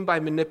maintained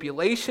by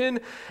manipulation.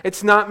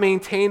 It's not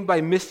maintained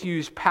by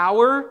misused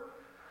power.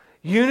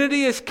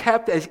 Unity is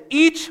kept as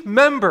each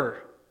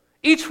member,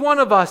 each one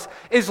of us,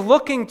 is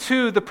looking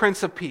to the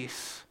Prince of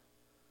Peace.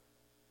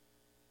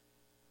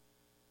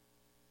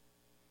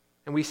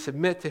 And we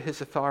submit to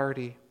his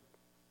authority.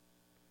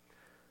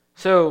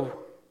 So,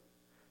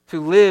 to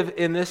live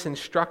in this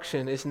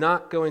instruction is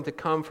not going to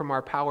come from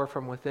our power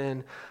from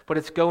within, but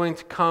it's going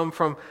to come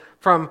from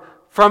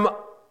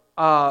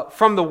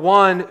the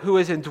one who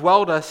has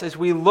indwelled us as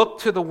we look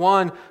to the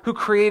one who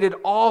created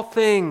all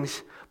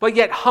things, but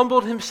yet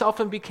humbled himself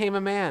and became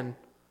a man.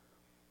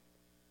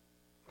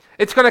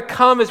 It's going to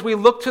come as we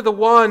look to the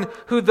one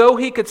who, though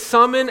he could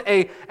summon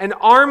an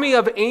army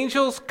of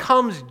angels,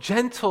 comes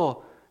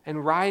gentle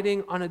and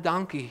riding on a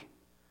donkey.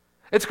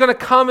 It's going to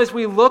come as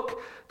we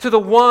look to the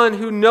one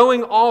who,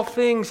 knowing all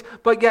things,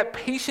 but yet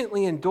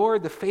patiently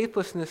endured the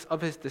faithlessness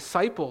of his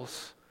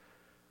disciples.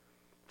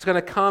 It's going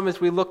to come as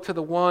we look to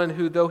the one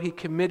who, though he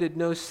committed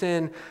no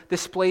sin,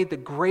 displayed the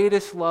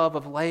greatest love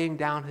of laying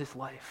down his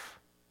life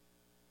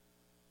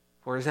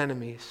for his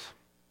enemies.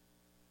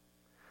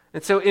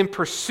 And so in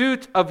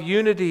pursuit of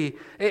unity,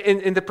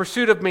 in the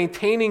pursuit of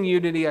maintaining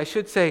unity, I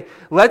should say,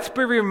 let's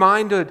be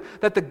reminded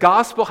that the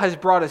gospel has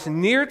brought us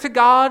near to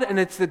God, and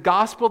it's the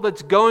gospel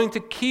that's going to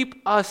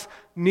keep us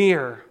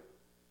near.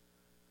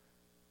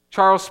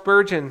 Charles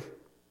Spurgeon,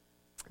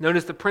 known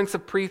as the Prince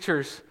of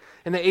Preachers,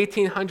 in the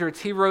 1800s,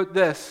 he wrote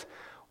this: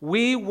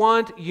 "We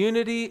want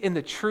unity in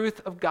the truth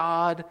of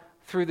God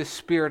through the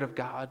Spirit of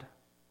God.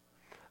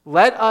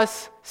 Let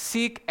us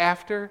seek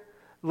after,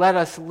 let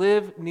us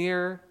live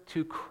near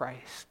to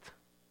Christ.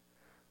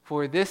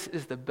 For this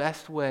is the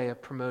best way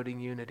of promoting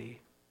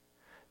unity.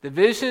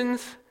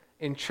 Divisions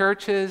in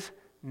churches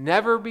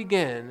never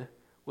begin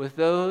with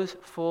those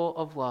full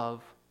of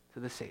love to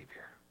the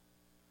Savior."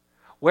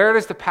 Where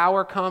does the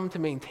power come to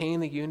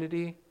maintain the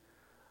unity?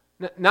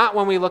 Not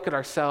when we look at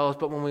ourselves,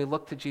 but when we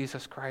look to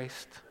Jesus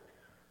Christ.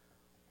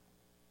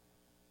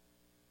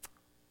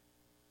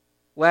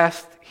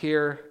 Last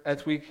here,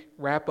 as we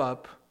wrap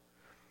up,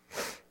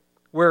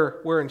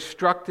 we're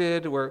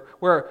instructed, where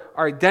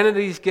our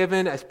identity is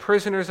given as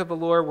prisoners of the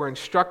Lord. We're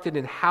instructed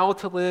in how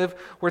to live.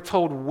 We're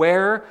told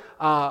where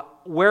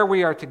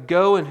we are to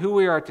go and who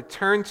we are to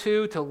turn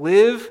to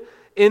live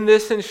in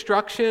this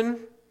instruction.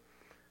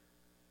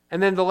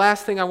 And then the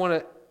last thing I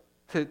want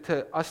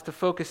us to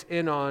focus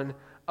in on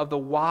of the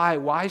why.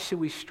 Why should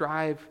we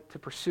strive to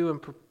pursue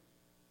and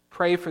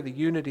pray for the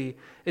unity?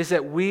 Is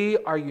that we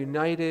are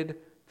united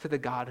to the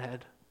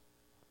Godhead.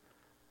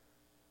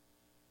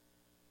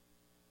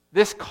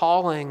 This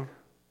calling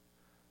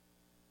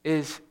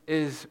is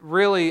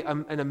really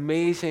an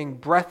amazing,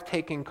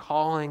 breathtaking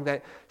calling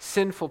that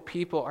sinful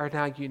people are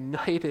now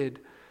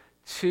united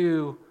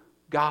to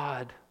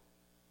God.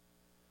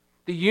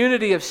 The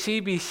unity of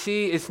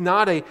CBC is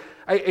not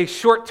a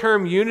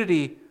short-term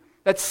unity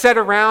that's set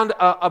around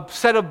a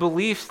set of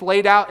beliefs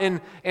laid out in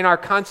our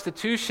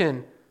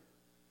Constitution.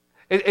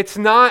 It's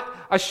not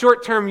a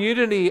short-term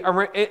unity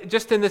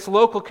just in this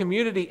local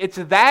community. It's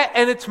that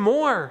and it's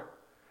more.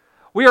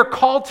 We are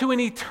called to an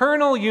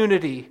eternal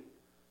unity.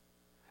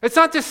 It's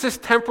not just this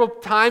temporal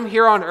time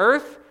here on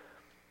earth.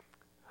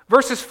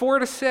 Verses 4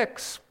 to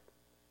 6,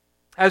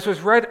 as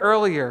was read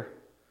earlier,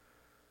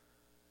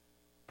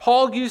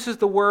 Paul uses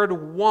the word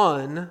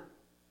one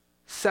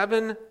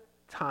 7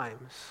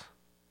 times.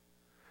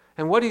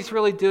 And what he's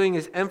really doing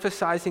is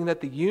emphasizing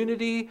that the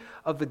unity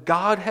of the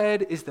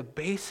Godhead is the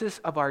basis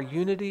of our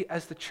unity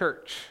as the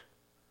church.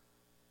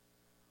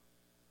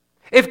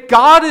 If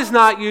God is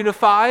not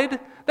unified,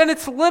 then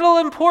it's little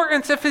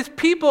importance if his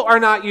people are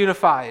not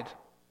unified.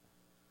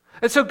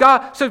 And so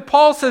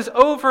Paul says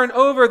over and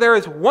over, there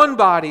is one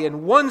body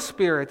and one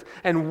Spirit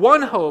and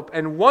one hope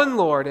and one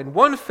Lord and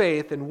one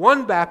faith and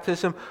one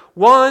baptism,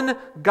 one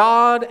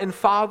God and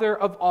Father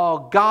of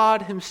all.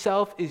 God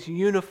himself is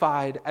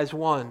unified as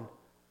one.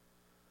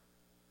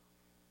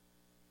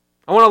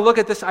 I want to look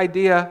at this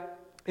idea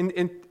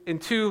in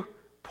 2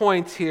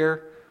 points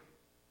here.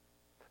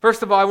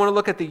 First of all, I want to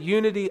look at the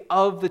unity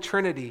of the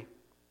Trinity.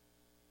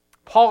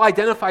 Paul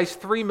identifies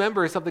 3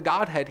 members of the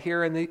Godhead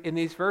here in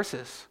these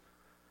verses.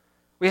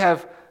 We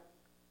have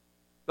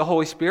the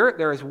Holy Spirit.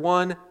 There is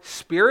one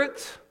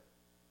Spirit.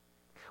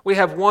 We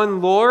have one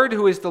Lord,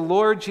 who is the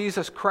Lord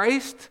Jesus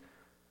Christ.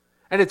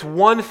 And it's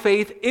one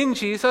faith in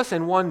Jesus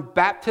and one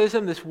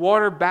baptism, this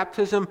water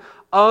baptism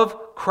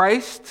of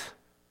Christ.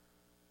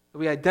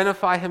 We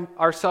identify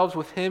ourselves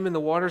with him in the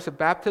waters of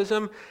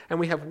baptism. And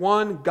we have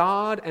one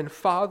God and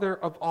Father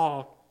of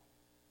all.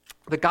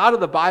 The God of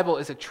the Bible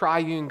is a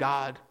triune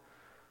God.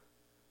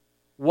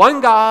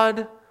 One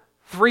God,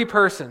 3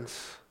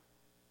 persons.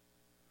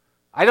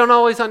 I don't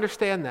always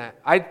understand that.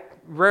 I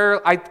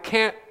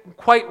can't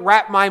quite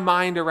wrap my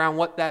mind around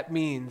what that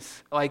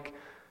means. Like,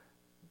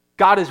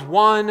 God is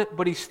one,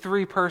 but he's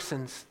 3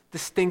 persons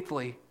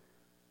distinctly.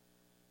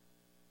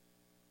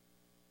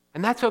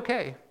 And that's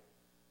okay.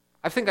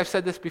 I think I've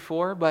said this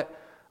before, but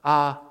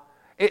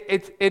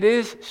it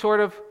is sort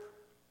of,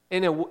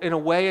 in a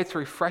way, it's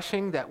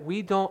refreshing that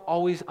we don't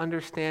always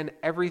understand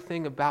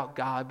everything about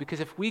God,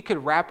 because if we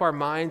could wrap our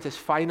minds as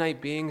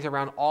finite beings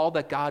around all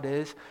that God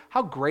is,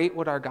 how great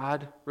would our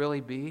God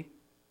really be?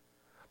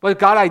 But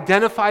God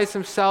identifies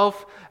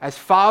himself as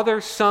Father,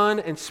 Son,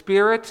 and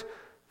Spirit,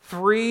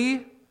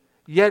 3,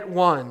 yet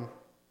one.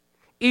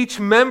 Each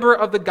member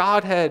of the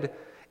Godhead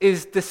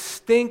is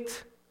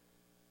distinct,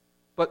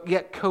 but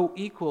yet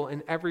co-equal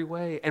in every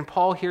way. And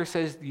Paul here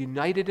says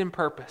united in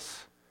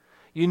purpose.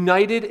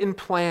 United in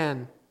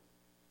plan.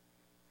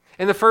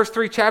 In the first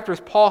 3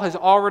 chapters, Paul has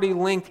already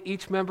linked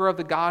each member of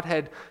the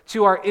Godhead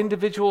to our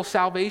individual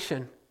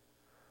salvation.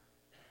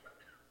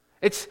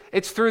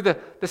 It's through the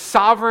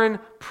sovereign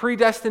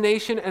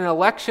predestination and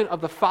election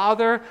of the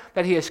Father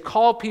that he has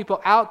called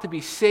people out to be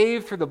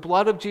saved through the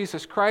blood of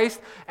Jesus Christ,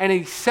 and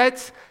he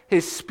sets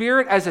his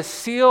Spirit as a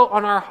seal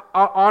on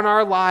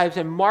our lives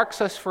and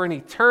marks us for an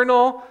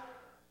eternal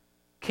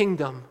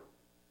kingdom,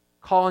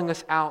 calling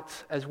us out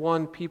as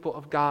one people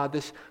of God,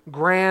 this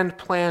grand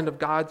plan of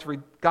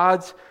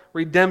God's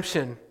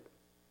redemption.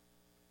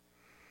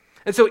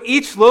 And so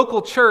each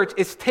local church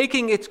is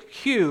taking its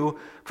cue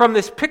from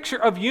this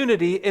picture of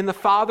unity in the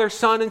Father,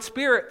 Son, and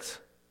Spirit.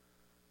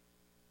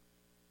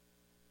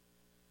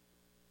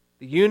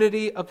 The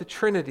unity of the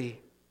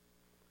Trinity.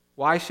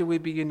 Why should we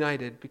be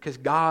united? Because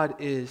God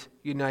is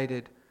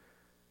united.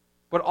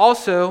 But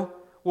also,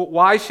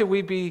 why should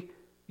we be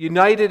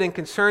united and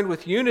concerned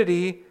with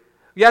unity?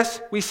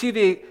 Yes, we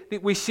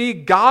see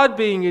God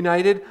being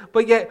united,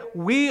 but yet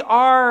we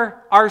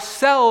are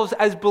ourselves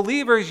as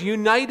believers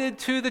united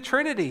to the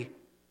Trinity.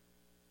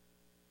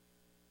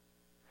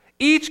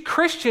 Each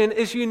Christian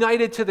is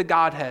united to the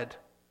Godhead.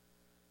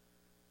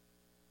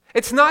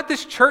 It's not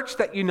this church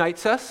that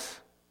unites us,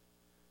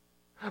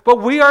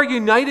 but we are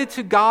united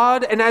to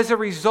God, and as a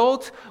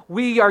result,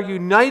 we are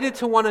united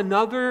to one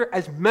another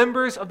as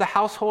members of the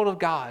household of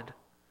God.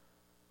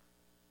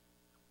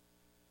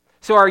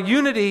 So our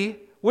unity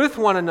with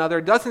one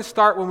another doesn't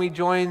start when we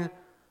join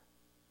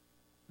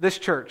this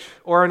church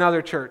or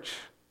another church.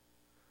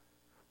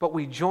 But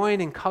we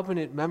join in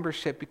covenant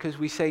membership because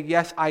we say,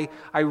 yes, I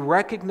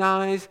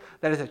recognize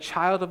that as a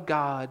child of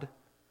God,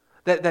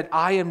 that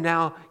I am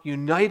now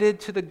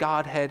united to the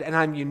Godhead, and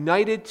I'm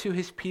united to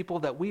his people,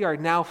 that we are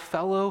now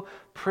fellow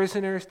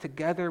prisoners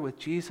together with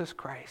Jesus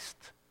Christ.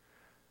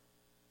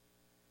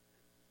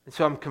 And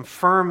so I'm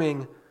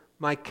confirming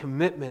my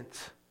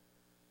commitment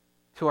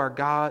to our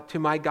God, to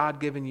my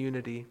God-given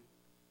unity.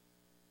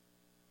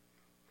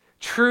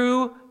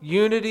 True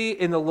unity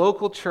in the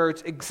local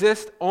church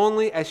exists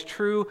only as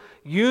true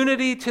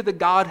unity to the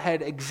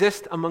Godhead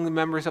exists among the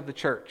members of the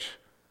church.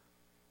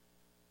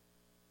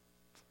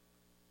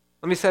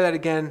 Let me say that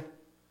again.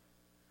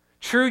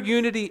 True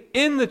unity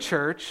in the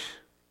church,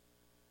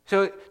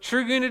 so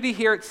true unity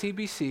here at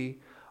CBC,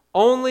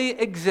 only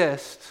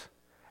exists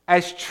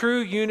as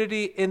true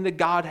unity in the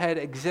Godhead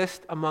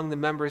exists among the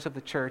members of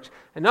the church.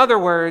 In other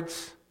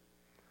words,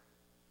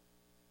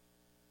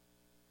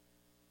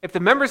 if the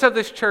members of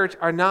this church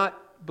are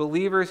not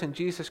believers in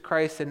Jesus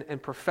Christ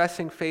and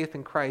professing faith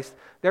in Christ,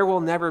 there will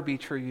never be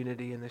true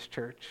unity in this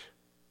church.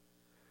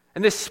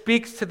 And this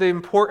speaks to the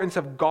importance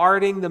of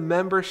guarding the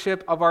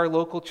membership of our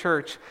local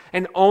church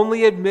and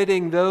only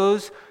admitting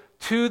those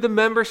to the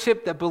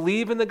membership that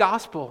believe in the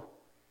gospel.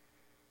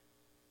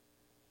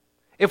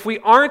 If we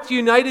aren't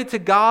united to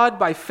God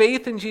by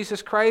faith in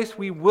Jesus Christ,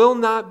 we will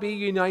not be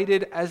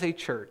united as a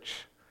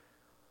church.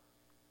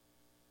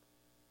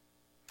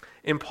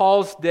 In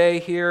Paul's day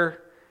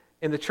here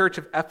in the church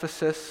of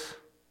Ephesus,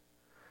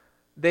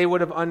 they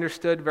would have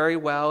understood very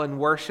well and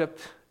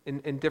worshiped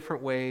in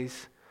different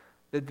ways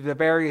the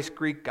various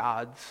Greek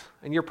gods.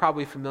 And you're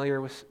probably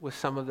familiar with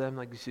some of them,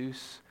 like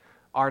Zeus,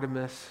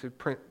 Artemis,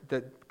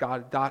 the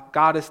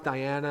goddess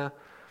Diana.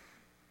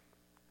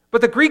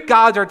 But the Greek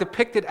gods are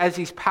depicted as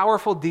these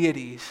powerful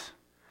deities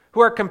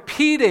who are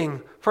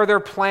competing for their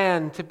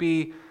plan to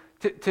be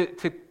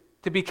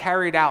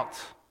carried out.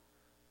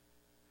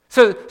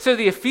 So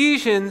the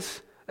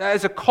Ephesians,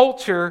 as a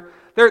culture,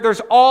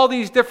 there's all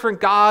these different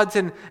gods,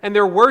 and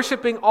they're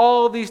worshiping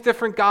all these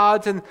different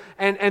gods, and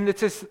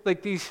it's just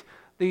like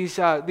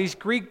these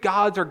Greek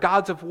gods are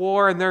gods of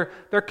war, and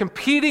they're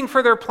competing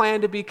for their plan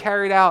to be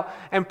carried out.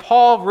 And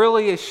Paul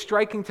really is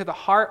striking to the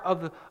heart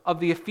of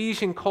the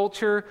Ephesian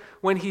culture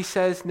when he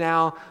says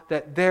now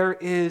that there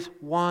is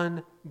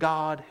one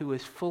God who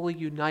is fully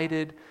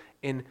united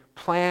in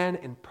plan,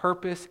 in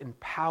purpose, in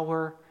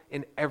power,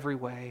 in every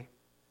way.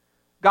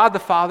 God the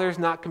Father is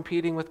not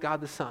competing with God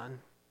the Son.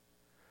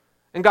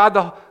 And God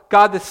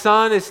the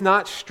Son is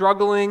not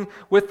struggling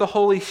with the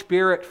Holy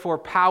Spirit for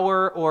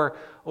power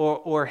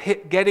or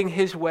getting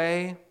his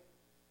way.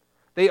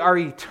 They are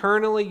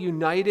eternally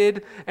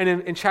united. And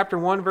in chapter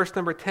 1, verse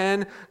number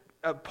 10,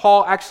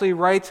 Paul actually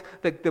writes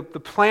that the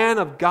plan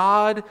of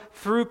God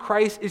through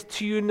Christ is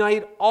to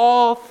unite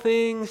all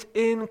things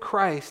in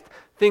Christ,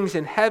 things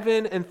in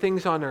heaven and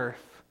things on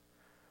earth.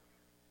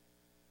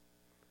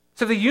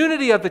 So the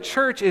unity of the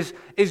church is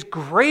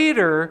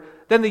greater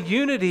than the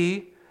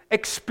unity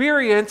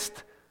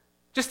experienced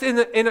just in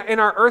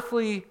our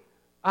earthly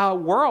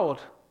world,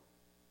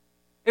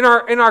 in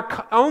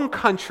our own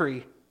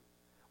country.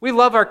 We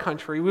love our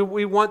country.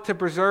 We want to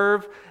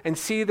preserve and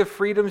see the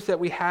freedoms that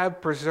we have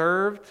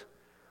preserved.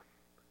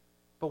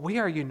 But we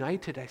are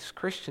united as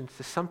Christians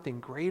to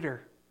something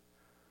greater,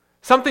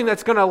 something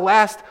that's going to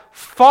last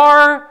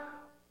far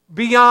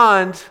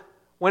beyond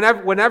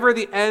whenever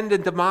the end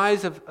and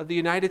demise of the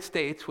United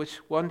States, which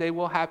one day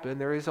will happen.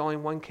 There is only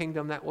one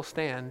kingdom that will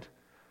stand.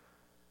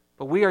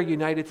 But we are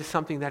united to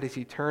something that is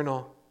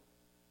eternal.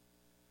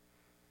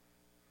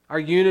 Our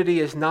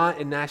unity is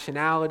not in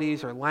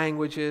nationalities or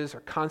languages or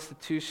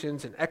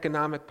constitutions and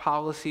economic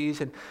policies,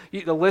 and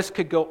the list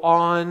could go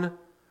on.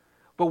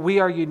 But we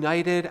are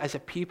united as a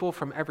people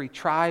from every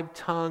tribe,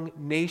 tongue,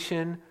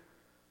 nation,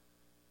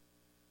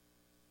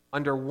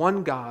 under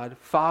one God,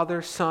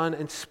 Father, Son,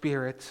 and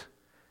Spirit,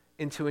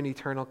 into an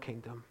eternal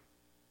kingdom.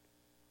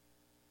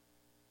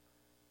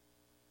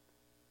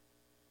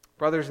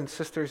 Brothers and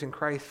sisters in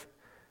Christ,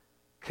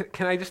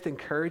 can I just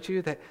encourage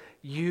you that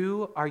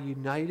you are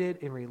united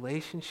in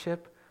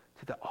relationship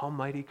to the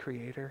Almighty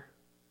Creator?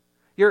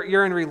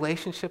 You're in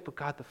relationship with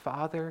God the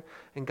Father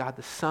and God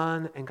the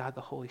Son and God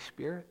the Holy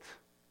Spirit.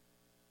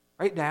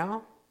 Right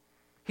now,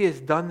 He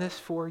has done this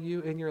for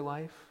you in your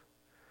life.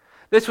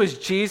 This was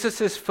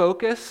Jesus'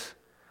 focus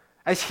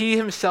as He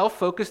Himself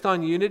focused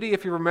on unity.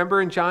 If you remember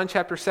in John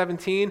chapter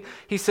 17,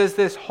 He says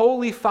this,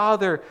 "Holy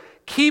Father,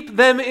 keep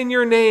them in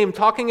your name,"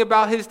 talking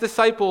about His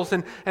disciples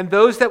and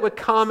those that would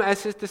come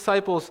as His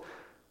disciples,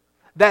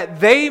 "that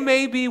they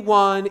may be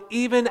one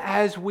even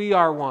as we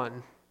are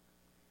one."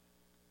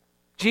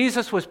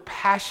 Jesus was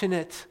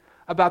passionate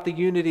about the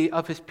unity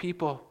of His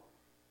people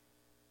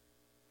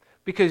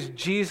because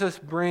Jesus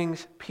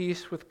brings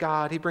peace with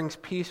God. He brings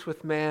peace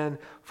with man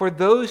for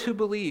those who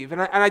believe.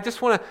 And I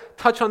just want to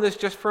touch on this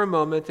just for a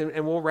moment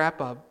and we'll wrap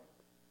up.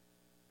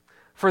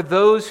 For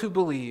those who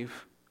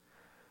believe.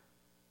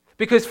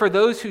 Because for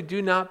those who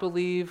do not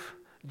believe,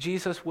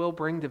 Jesus will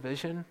bring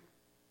division.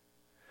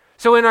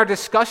 So in our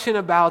discussion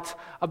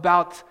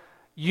about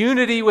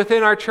unity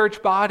within our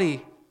church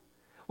body,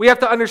 we have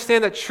to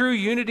understand that true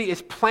unity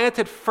is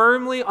planted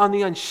firmly on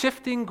the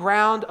unshifting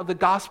ground of the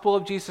gospel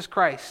of Jesus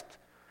Christ.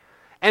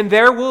 And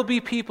there will be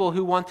people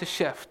who want to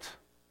shift.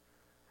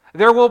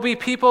 There will be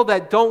people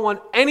that don't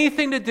want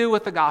anything to do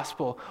with the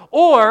gospel.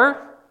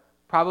 Or,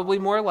 probably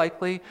more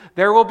likely,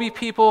 there will be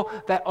people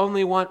that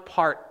only want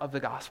part of the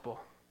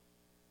gospel.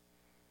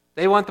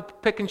 They want to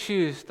pick and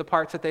choose the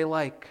parts that they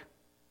like.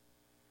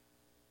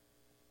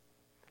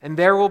 And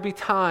there will be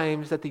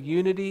times that the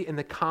unity in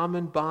the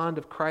common bond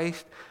of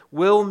Christ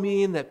will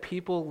mean that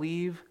people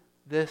leave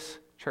this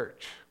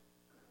church.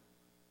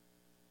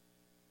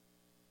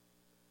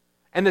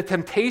 And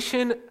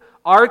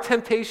our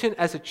temptation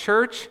as a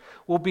church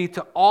will be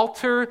to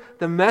alter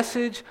the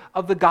message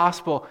of the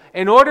gospel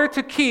in order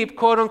to keep,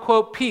 quote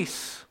unquote,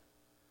 peace.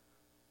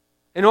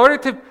 In order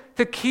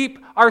to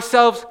keep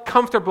ourselves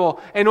comfortable,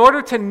 in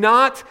order to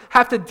not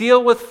have to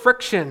deal with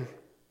friction.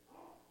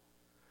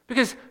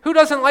 Because who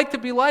doesn't like to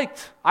be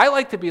liked? I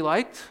like to be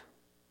liked.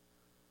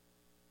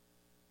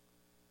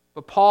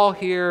 But Paul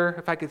here,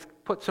 if I could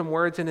put some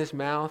words in his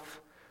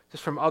mouth,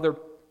 just from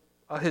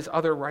his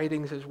other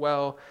writings as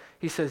well.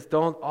 He says,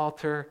 don't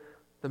alter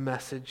the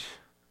message.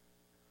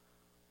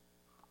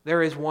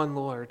 There is one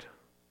Lord.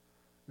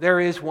 There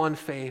is one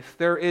faith.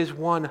 There is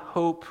one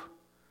hope.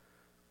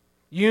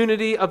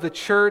 Unity of the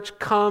church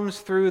comes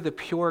through the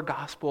pure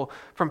gospel,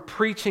 from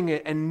preaching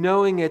it and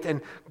knowing it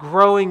and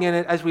growing in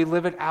it as we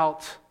live it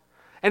out.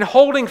 And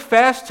holding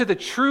fast to the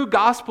true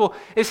gospel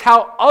is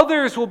how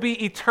others will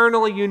be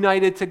eternally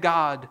united to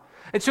God.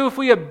 And so if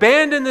we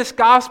abandon this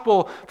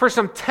gospel for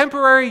some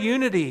temporary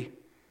unity,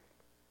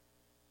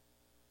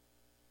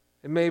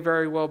 it may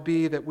very well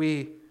be that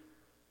we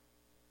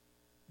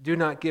do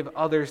not give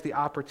others the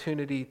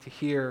opportunity to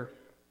hear,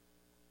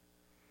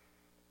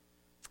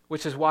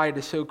 which is why it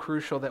is so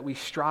crucial that we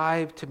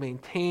strive to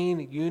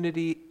maintain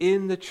unity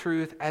in the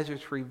truth as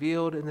it's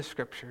revealed in the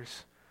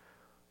Scriptures.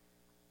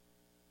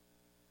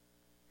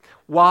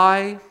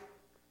 Why?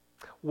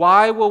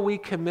 Why will we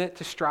commit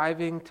to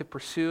striving to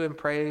pursue and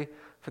pray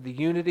for the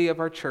unity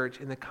of our church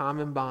in the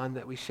common bond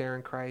that we share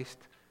in Christ?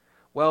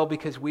 Well,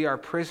 because we are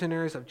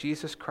prisoners of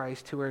Jesus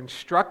Christ who are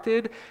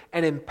instructed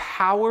and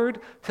empowered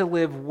to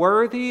live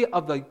worthy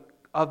of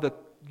the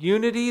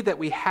unity that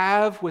we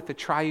have with the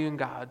triune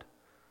God.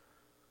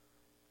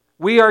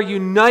 We are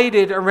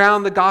united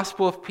around the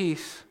gospel of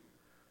peace.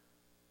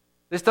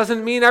 This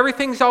doesn't mean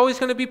everything's always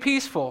going to be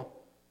peaceful.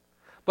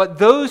 But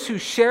those who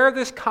share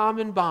this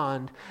common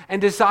bond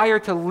and desire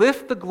to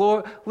lift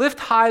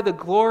high the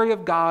glory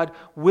of God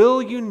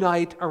will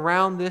unite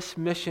around this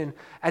mission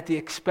at the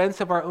expense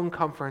of our own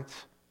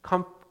comforts.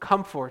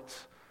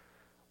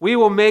 We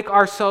will make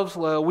ourselves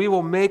low. We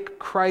will make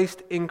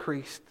Christ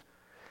increased.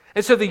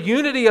 And so the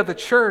unity of the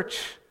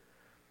church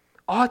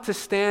ought to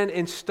stand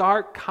in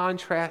stark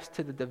contrast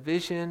to the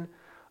division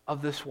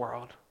of this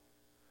world.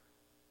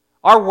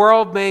 Our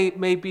world may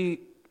be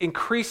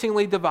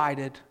increasingly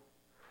divided,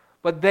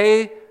 but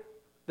they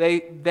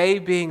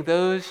being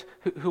those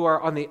who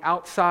are on the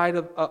outside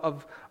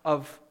of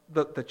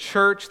the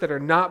church that are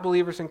not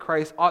believers in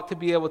Christ ought to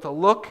be able to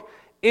look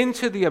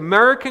into the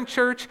American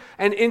church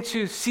and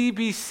into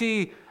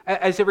CBC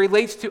as it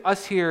relates to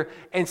us here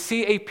and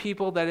see a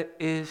people that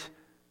is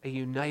a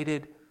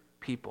united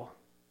people.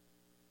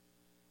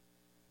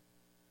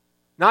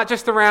 Not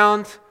just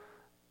around,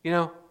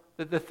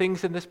 the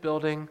things in this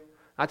building,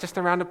 not just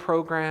around a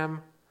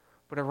program,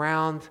 but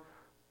around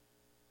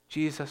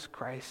Jesus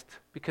Christ,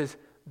 because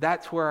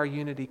that's where our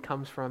unity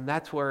comes from.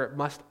 That's where it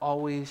must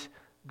always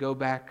go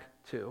back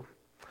to.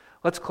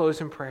 Let's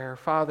close in prayer.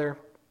 Father,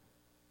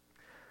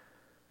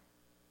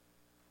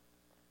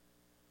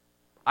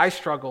 I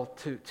struggle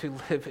to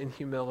live in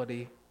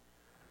humility.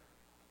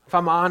 If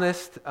I'm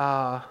honest,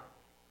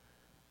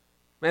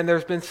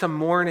 there's been some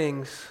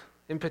mornings,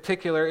 in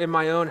particular in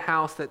my own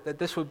house, that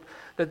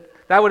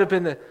would have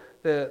been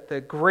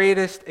the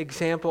greatest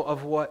example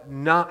of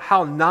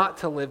how not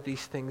to live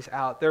these things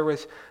out. There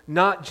was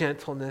not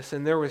gentleness,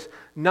 and there was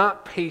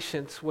not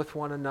patience with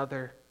one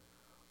another.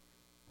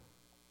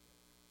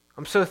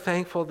 I'm so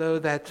thankful, though,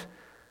 that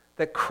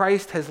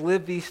Christ has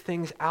lived these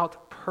things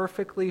out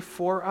perfectly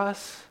for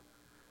us,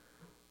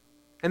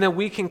 and that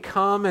we can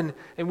come and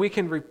we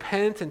can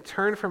repent and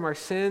turn from our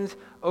sins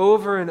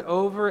over and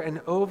over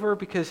and over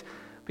because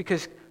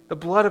the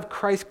blood of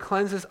Christ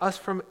cleanses us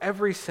from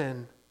every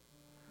sin.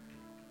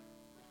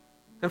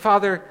 And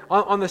Father,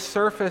 on the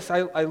surface,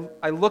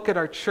 I look at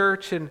our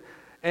church and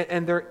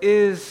there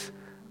is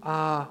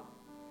a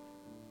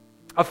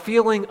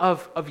feeling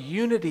of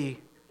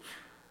unity.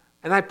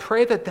 And I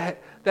pray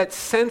that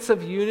sense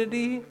of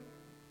unity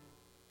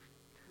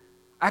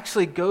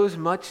actually goes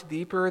much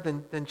deeper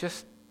than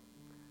just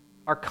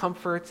our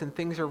comforts and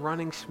things are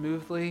running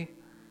smoothly.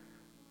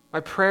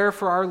 My prayer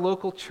for our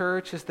local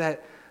church is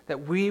that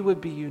we would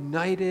be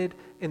united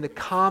in the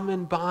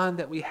common bond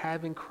that we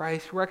have in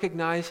Christ,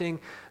 recognizing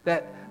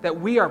that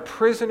we are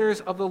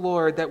prisoners of the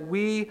Lord, that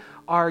we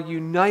are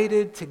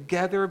united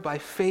together by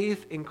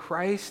faith in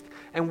Christ,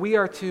 and we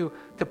are to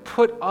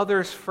put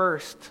others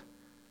first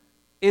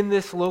in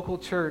this local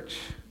church.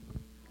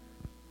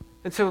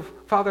 And so,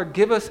 Father,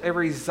 give us a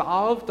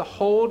resolve to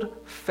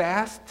hold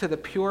fast to the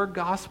pure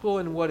gospel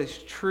and what is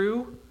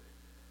true,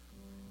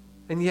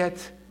 and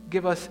yet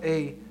give us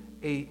a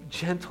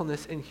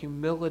gentleness and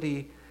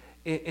humility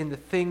in the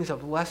things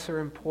of lesser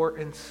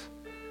importance,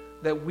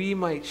 that we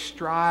might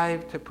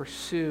strive to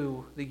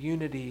pursue the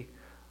unity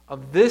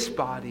of this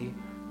body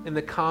in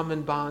the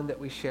common bond that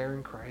we share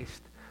in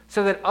Christ,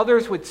 so that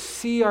others would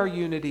see our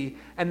unity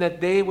and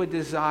that they would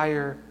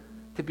desire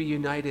to be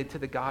united to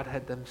the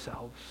Godhead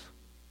themselves.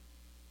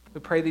 We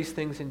pray these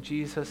things in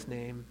Jesus'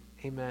 name.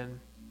 Amen.